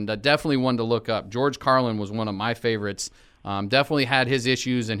rants, and definitely one to look up. George Carlin was one of my favorites. Definitely had his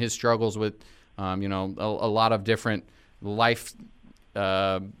issues and his struggles with, a lot of different life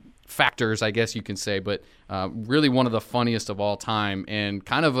factors, I guess you can say, but really one of the funniest of all time and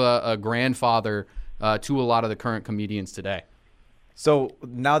kind of a grandfather to a lot of the current comedians today. So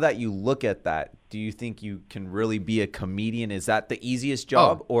now that you look at that, do you think you can really be a comedian? Is that the easiest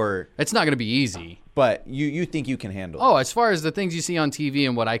job, or it's not going to be easy? But you think you can handle it? Oh, as far as the things you see on TV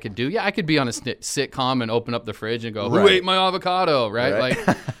and what I could do, yeah, I could be on a sitcom and open up the fridge and go, "Who ate my avocado?" Right? Like,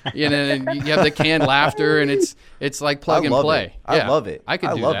 and you have the canned laughter, and it's like plug and play. I love it. I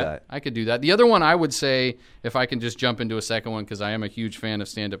could do that. I could do that. The other one I would say, if I can just jump into a second one, because I am a huge fan of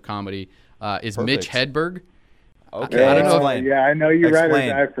stand-up comedy, is Mitch Hedberg. Okay, I don't know. I know you ride or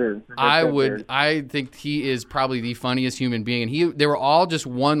die for I think he is probably the funniest human being, and they were all just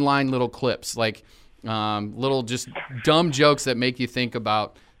one-line little clips, like little just dumb jokes that make you think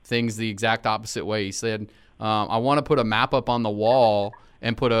about things the exact opposite way. He said, "I want to put a map up on the wall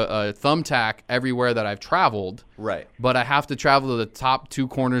and put a thumbtack everywhere that I've traveled, right? But I have to travel to the top 2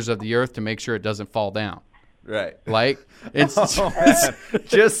 corners of the earth to make sure it doesn't fall down." Right. Like, it's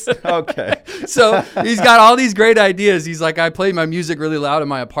just okay. So he's got all these great ideas. He's like, I play my music really loud in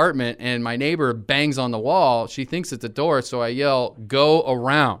my apartment, and my neighbor bangs on the wall. She thinks it's a door, so I yell, "Go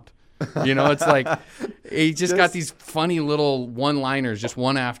around." It's like he just got these funny little one-liners, just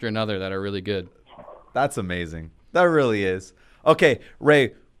one after another, that are really good. That's amazing. That really is. Okay,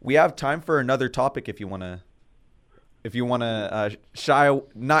 Ray, we have time for another topic if you want to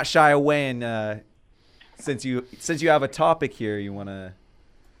not shy away and since you have a topic here, you want to.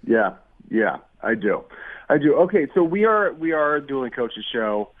 Yeah, I do. Okay, so we are doing Coach's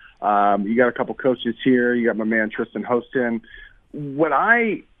Show. You got a couple coaches here. You got my man Tristan hosting. What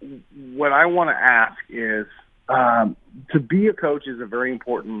I want to ask is, to be a coach is a very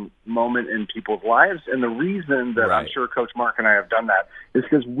important moment in people's lives, and the reason that I'm sure Coach Mark and I have done that is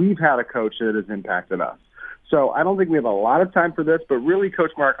because we've had a coach that has impacted us. So I don't think we have a lot of time for this, but really,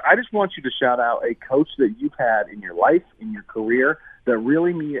 Coach Mark, I just want you to shout out a coach that you've had in your life, in your career, that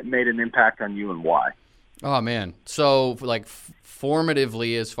really made an impact on you, and why. Oh, man. So, like,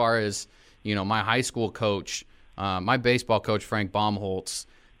 formatively, as far as, my high school coach, my baseball coach, Frank Baumholtz,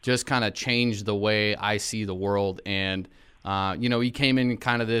 just kind of changed the way I see the world. And, he came in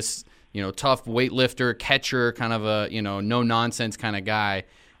kind of this, tough weightlifter, catcher, kind of a, no-nonsense kind of guy.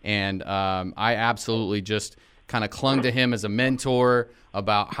 And I absolutely just kind of clung to him as a mentor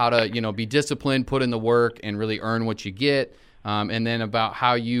about how to, be disciplined, put in the work, and really earn what you get. And then about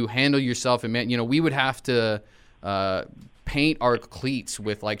how you handle yourself. And, we would have to paint our cleats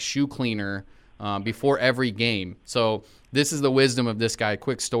with, like, shoe cleaner before every game. So this is the wisdom of this guy.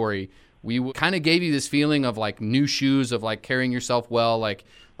 Quick story. We kind of gave you this feeling of, like, new shoes, of, like, carrying yourself well, like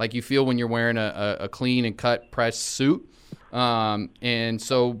you feel when you're wearing a clean and cut pressed suit. And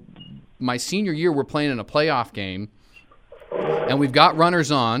so my senior year, we're playing in a playoff game, and we've got runners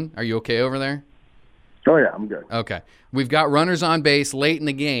on. Are you okay over there? Oh, yeah, I'm good. Okay. We've got runners on base late in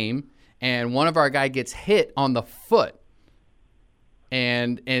the game, and one of our guy gets hit on the foot.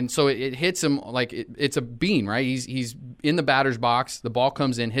 And so it hits him like it's a bean, right? He's in the batter's box. The ball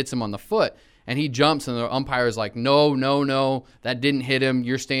comes in, hits him on the foot, and he jumps, and the umpire is like, no, that didn't hit him.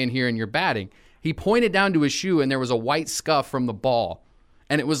 You're staying here and you're batting. He pointed down to his shoe, and there was a white scuff from the ball.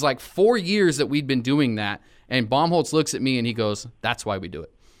 And it was like 4 years that we'd been doing that. And Baumholtz looks at me, and he goes, that's why we do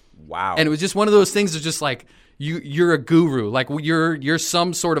it. Wow. And it was just one of those things that's just like, you're a guru. Like, you're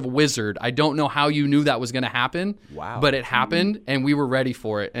some sort of wizard. I don't know how you knew that was going to happen. Wow. But it happened, and we were ready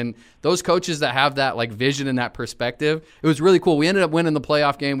for it. And those coaches that have that, like, vision and that perspective, it was really cool. We ended up winning the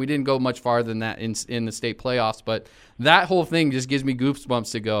playoff game. We didn't go much farther than that in the state playoffs. But that whole thing just gives me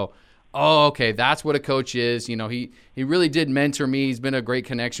goosebumps to go, oh, okay, that's what a coach is. He really did mentor me. He's been a great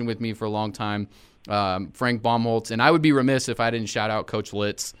connection with me for a long time, Frank Baumholtz. And I would be remiss if I didn't shout out Coach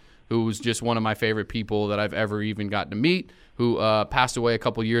Litz, who's just one of my favorite people that I've ever even gotten to meet, who passed away a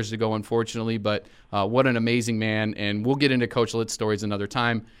couple years ago, unfortunately. But what an amazing man. And we'll get into Coach Litz stories another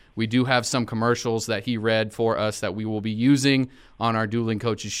time. We do have some commercials that he read for us that we will be using on our Dueling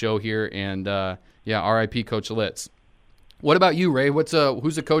Coaches show here. And, RIP Coach Litz. What about you, Ray?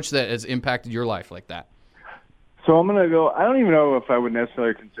 Who's a coach that has impacted your life like that? So I'm going to go, I don't even know if I would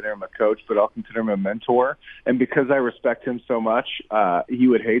necessarily consider him a coach, but I'll consider him a mentor. And because I respect him so much, he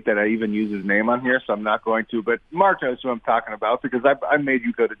would hate that I even use his name on here, so I'm not going to. But Mark knows who I'm talking about because I made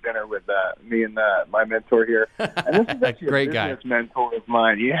you go to dinner with me and my mentor here. And this is actually Great a business guy. mentor of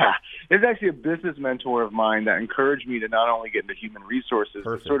mine. Yeah, it's actually a business mentor of mine that encouraged me to not only get into human resources,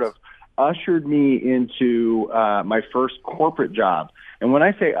 Perfect. but sort of ushered me into my first corporate job. And when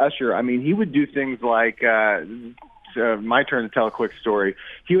I say usher, I mean he would do things like, my turn to tell a quick story.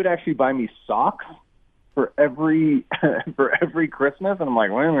 He would actually buy me socks for every Christmas, and I'm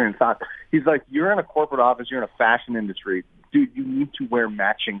like, wait a minute, socks? He's like, you're in a corporate office, you're in a fashion industry, dude. You need to wear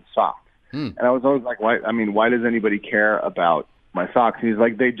matching socks. And I was always like, why? I mean, why does anybody care about my socks? And he's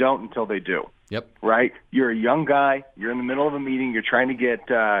like, they don't until they do. Yep. Right. You're a young guy. You're in the middle of a meeting. You're trying to get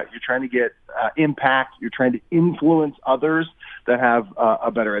impact. You're trying to influence others that have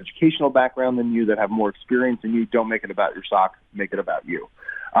a better educational background than you, that have more experience than you. Don't make it about your socks. Make it about you.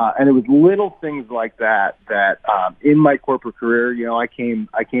 And it was little things like that in my corporate career, I came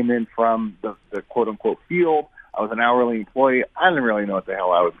in from the quote unquote field. I was an hourly employee. I didn't really know what the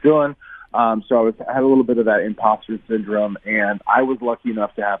hell I was doing. So I had a little bit of that imposter syndrome, and I was lucky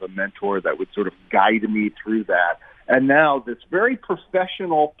enough to have a mentor that would sort of guide me through that. And now this very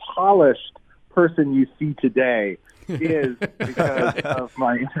professional, polished person you see today is because of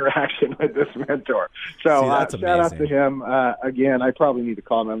my interaction with this mentor. So shout out to him. Again, I probably need to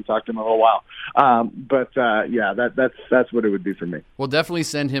call him and talk to him in a little while. That's what it would be for me. We'll definitely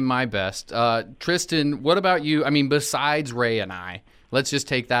send him my best. Tristan, what about you? I mean, besides Ray and I, let's just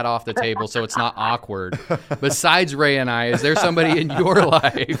take that off the table so it's not awkward. Besides Ray and I, is there somebody in your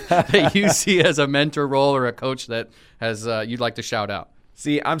life that you see as a mentor role or a coach that has you'd like to shout out?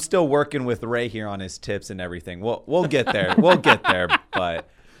 See, I'm still working with Ray here on his tips and everything. We'll get there. We'll get there. But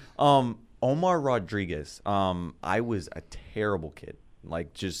Omar Rodriguez, I was a terrible kid.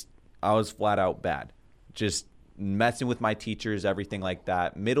 I was flat out bad. Just messing with my teachers, everything like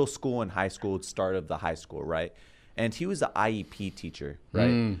that. Middle school and high school, start of the high school, right? And he was an IEP teacher,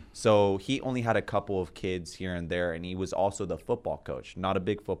 right? So he only had a couple of kids here and there, and he was also the football coach. Not a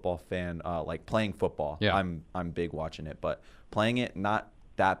big football fan, like playing football. Yeah. I'm big watching it, but playing it, not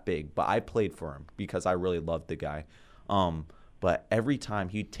that big. But I played for him because I really loved the guy. But every time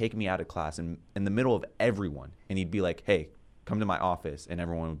he'd take me out of class in the middle of everyone, and he'd be like, hey, come to my office, and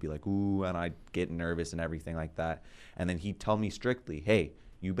everyone would be like, ooh, and I'd get nervous and everything like that. And then he'd tell me strictly, hey,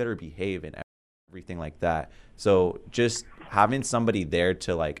 you better behave and everything like that. So just having somebody there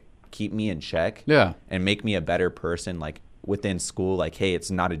to like keep me in check and make me a better person, like within school, like, hey,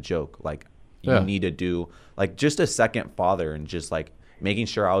 it's not a joke. Like you need to do like just a second father and just like making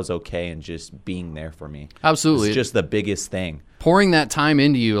sure I was okay and just being there for me. Absolutely. It's just the biggest thing. Pouring that time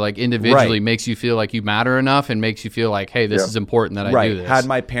into you, like individually, makes you feel like you matter enough and makes you feel like, hey, this is important that I do this. Had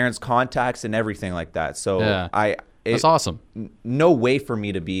my parents' contacts and everything like that. So that's awesome. No way for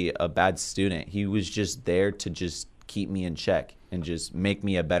me to be a bad student. He was just there to just keep me in check and just make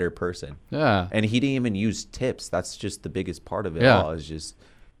me a better person. Yeah. And he didn't even use tips. That's just the biggest part of it all. Is just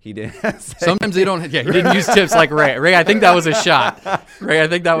he didn't. Sometimes they don't. Yeah, he didn't use tips like Ray. Ray, I think that was a shot. Ray, I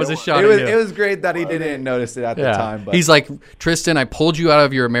think that was a shot. It was great that he didn't notice it at the time. But. He's like, Tristan, I pulled you out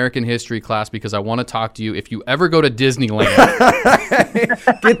of your American history class because I want to talk to you. If you ever go to Disneyland,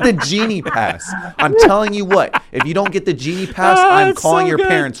 get the Genie Pass. I'm telling you what. If you don't get the Genie Pass, I'm calling your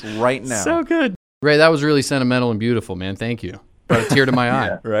parents right now. So good. Ray, that was really sentimental and beautiful, man. Thank you. Brought a tear to my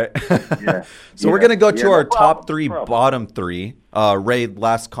eye. Right. So we're going to go to our top three, bottom three. Ray,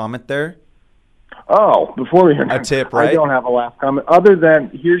 last comment there? Oh, before we hear a tip, right? I don't have a last comment. Other than,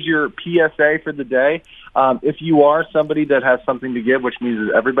 here's your PSA for the day. If you are somebody that has something to give, which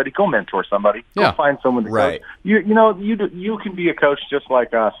means everybody go mentor somebody. Go find someone to coach. You can be a coach just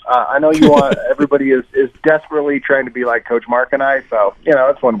like us. I know you want. Everybody is desperately trying to be like Coach Mark and I. So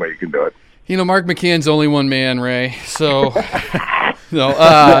that's one way you can do it. Mark McCann's only one man, Ray. So, so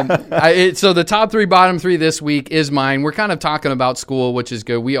the top three, bottom three this week is mine. We're kind of talking about school, which is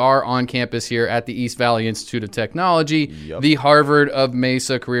good. We are on campus here at the East Valley Institute of Technology, the Harvard of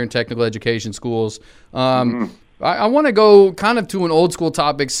Mesa Career and Technical Education Schools. I want to go kind of to an old school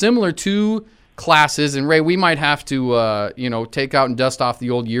topic similar to classes. And, Ray, we might have to, take out and dust off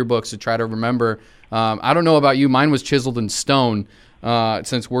the old yearbooks to try to remember. I don't know about you. Mine was chiseled in stone.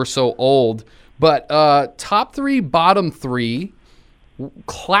 Since we're so old. But top three, bottom three,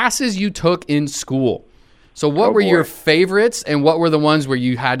 classes you took in school. So what were your favorites, and what were the ones where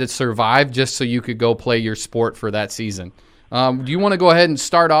you had to survive just so you could go play your sport for that season? Do you want to go ahead and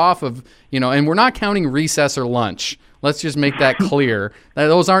start off and we're not counting recess or lunch. Let's just make that clear.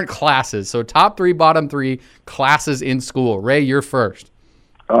 Those aren't classes. So top three, bottom three, classes in school. Ray, you're first.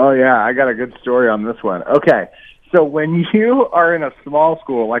 Oh, yeah, I got a good story on this one. Okay. So when you are in a small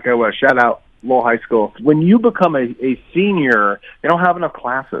school, like I was, shout out Lowell High School, when you become a senior, they don't have enough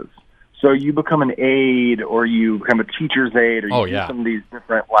classes. So you become an aide, or you become a teacher's aide, or you do some of these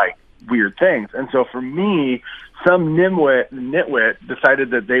different, weird things. And so for me, some nitwit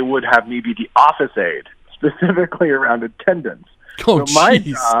decided that they would have me be the office aide, specifically around attendance. Oh, so my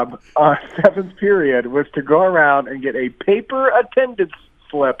job, seventh period, was to go around and get a paper attendance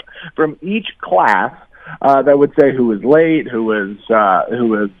slip from each class that would say who was late, who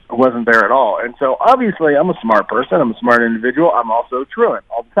wasn't there at all. And so obviously I'm a smart person. I'm a smart individual. I'm also truant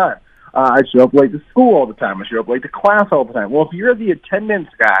all the time. I show up late to school all the time. I show up late to class all the time. Well, if you're the attendance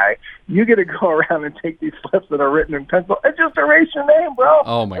guy, you get to go around and take these slips that are written in pencil and just erase your name, bro.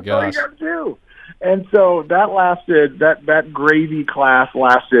 Oh, my gosh. That's all you got to do. And so that gravy class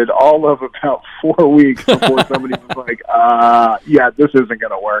lasted all of about 4 weeks before somebody was like, this isn't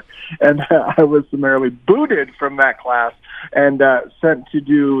going to work. And I was summarily booted from that class and sent to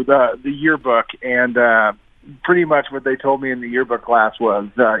do the yearbook. And pretty much what they told me in the yearbook class was,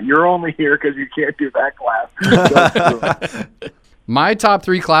 you're only here because you can't do that class. My top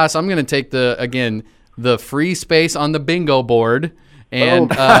three class, I'm going to take the free space on the bingo board.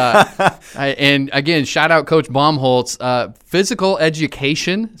 And and again, shout out Coach Baumholtz. Physical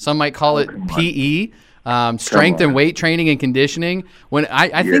education, some might call it PE, strength and weight training and conditioning. When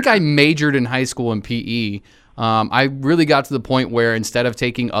I think I majored in high school in PE, I really got to the point where instead of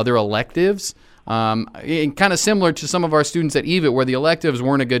taking other electives, and kind of similar to some of our students at EVIT, where the electives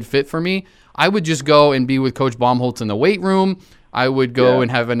weren't a good fit for me, I would just go and be with Coach Baumholtz in the weight room. I would go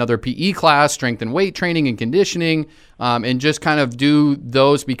and have another PE class, strength and weight training and conditioning, and just kind of do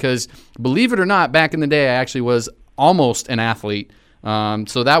those because, believe it or not, back in the day, I actually was almost an athlete.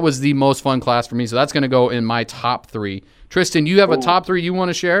 So that was the most fun class for me. So that's going to go in my top three. Tristan, you have a top three you want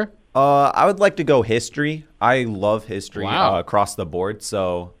to share? I would like to go history. I love history across the board.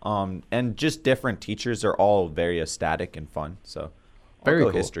 So, and just different teachers are all very ecstatic and fun. So I'll go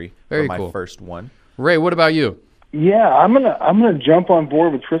history for my first one. Ray, what about you? Yeah, I'm gonna jump on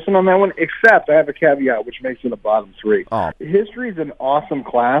board with Tristan on that one, except I have a caveat, which makes it a bottom three. History is an awesome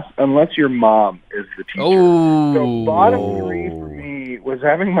class unless your mom is the teacher. So bottom three for me me was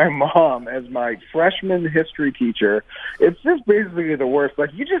having my mom as my freshman history teacher. It's just basically the worst.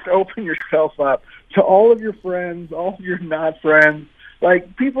 Like, you just open yourself up to all of your friends, all of your not friends.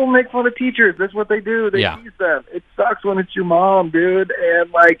 Like, people make fun of teachers. That's what they do. They tease them. It sucks when it's your mom, dude. And,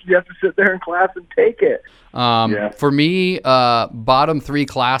 like, you have to sit there in class and take it. For me, bottom 3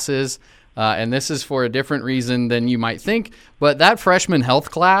 classes, and this is for a different reason than you might think, but that freshman health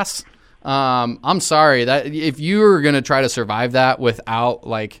class, I'm sorry, that if you're going to try to survive that without,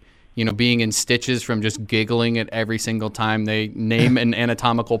 like, you know, being in stitches from just giggling at every single time they name an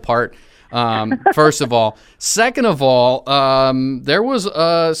anatomical part, first of all. Second of all, there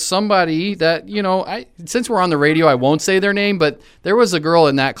was somebody that, you know, since we're on the radio, I won't say their name, but there was a girl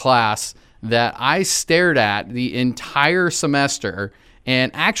in that class that I stared at the entire semester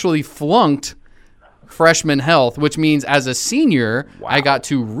and actually flunked freshman health, which means as a senior, I got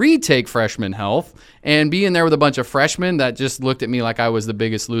to retake freshman health and be in there with a bunch of freshmen that just looked at me like I was the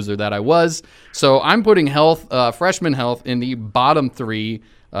biggest loser that I was. So I'm putting freshman health in the bottom 3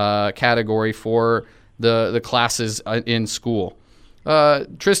 category for the classes in school.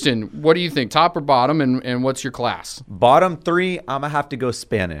 Tristan, what do you think? Top or bottom, and what's your class? Bottom 3, I'm going to have to go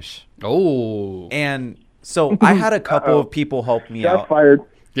Spanish. Oh. And so I had a couple of people help me out. Fired.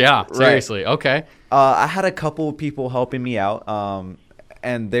 Yeah, seriously. Right. Okay. I had a couple of people helping me out,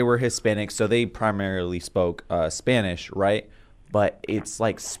 and they were Hispanic, so they primarily spoke Spanish, right? But it's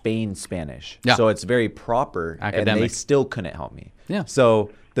like Spain Spanish. Yeah. So it's very proper, academic. And they still couldn't help me. Yeah. So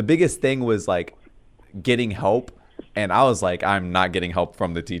the biggest thing was like getting help. And I was like, I'm not getting help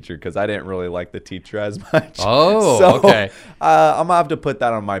from the teacher because I didn't really like the teacher as much. Oh, so, okay. I'm going to have to put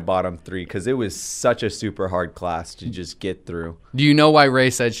that on my bottom 3 because it was such a super hard class to just get through. Do you know why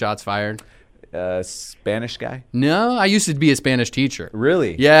Ray said shots fired? Spanish guy? No, I used to be a Spanish teacher.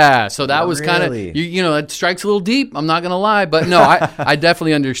 Really? Yeah, so that was kind of, you know, it strikes a little deep. I'm not going to lie. But no, I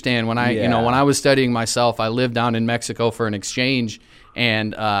definitely understand. When I, you know, when I was studying myself, I lived down in Mexico for an exchange.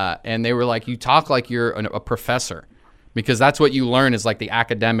 And they were like, you talk like you're a professor. Because that's what you learn is like the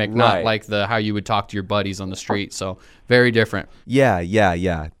academic, not like the how you would talk to your buddies on the street. So very different.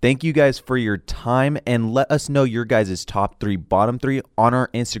 Yeah. Thank you guys for your time. And let us know your guys' top 3, bottom 3 on our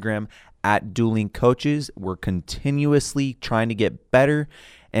Instagram at Dueling Coaches. We're continuously trying to get better.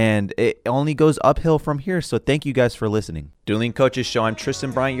 And it only goes uphill from here. So thank you guys for listening. Dueling Coaches Show. I'm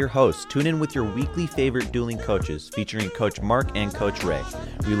Tristan Bryant, your host. Tune in with your weekly favorite dueling coaches featuring Coach Mark and Coach Ray.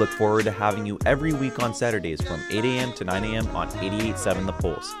 We look forward to having you every week on Saturdays from 8 a.m. to 9 a.m. on 88.7 The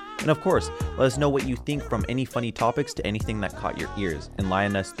Pulse. And of course, let us know what you think from any funny topics to anything that caught your ears.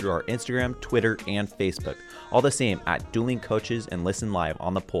 Enliven us through our Instagram, Twitter, and Facebook. All the same at Dueling Coaches, and listen live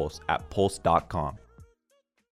on The Pulse at pulse.com.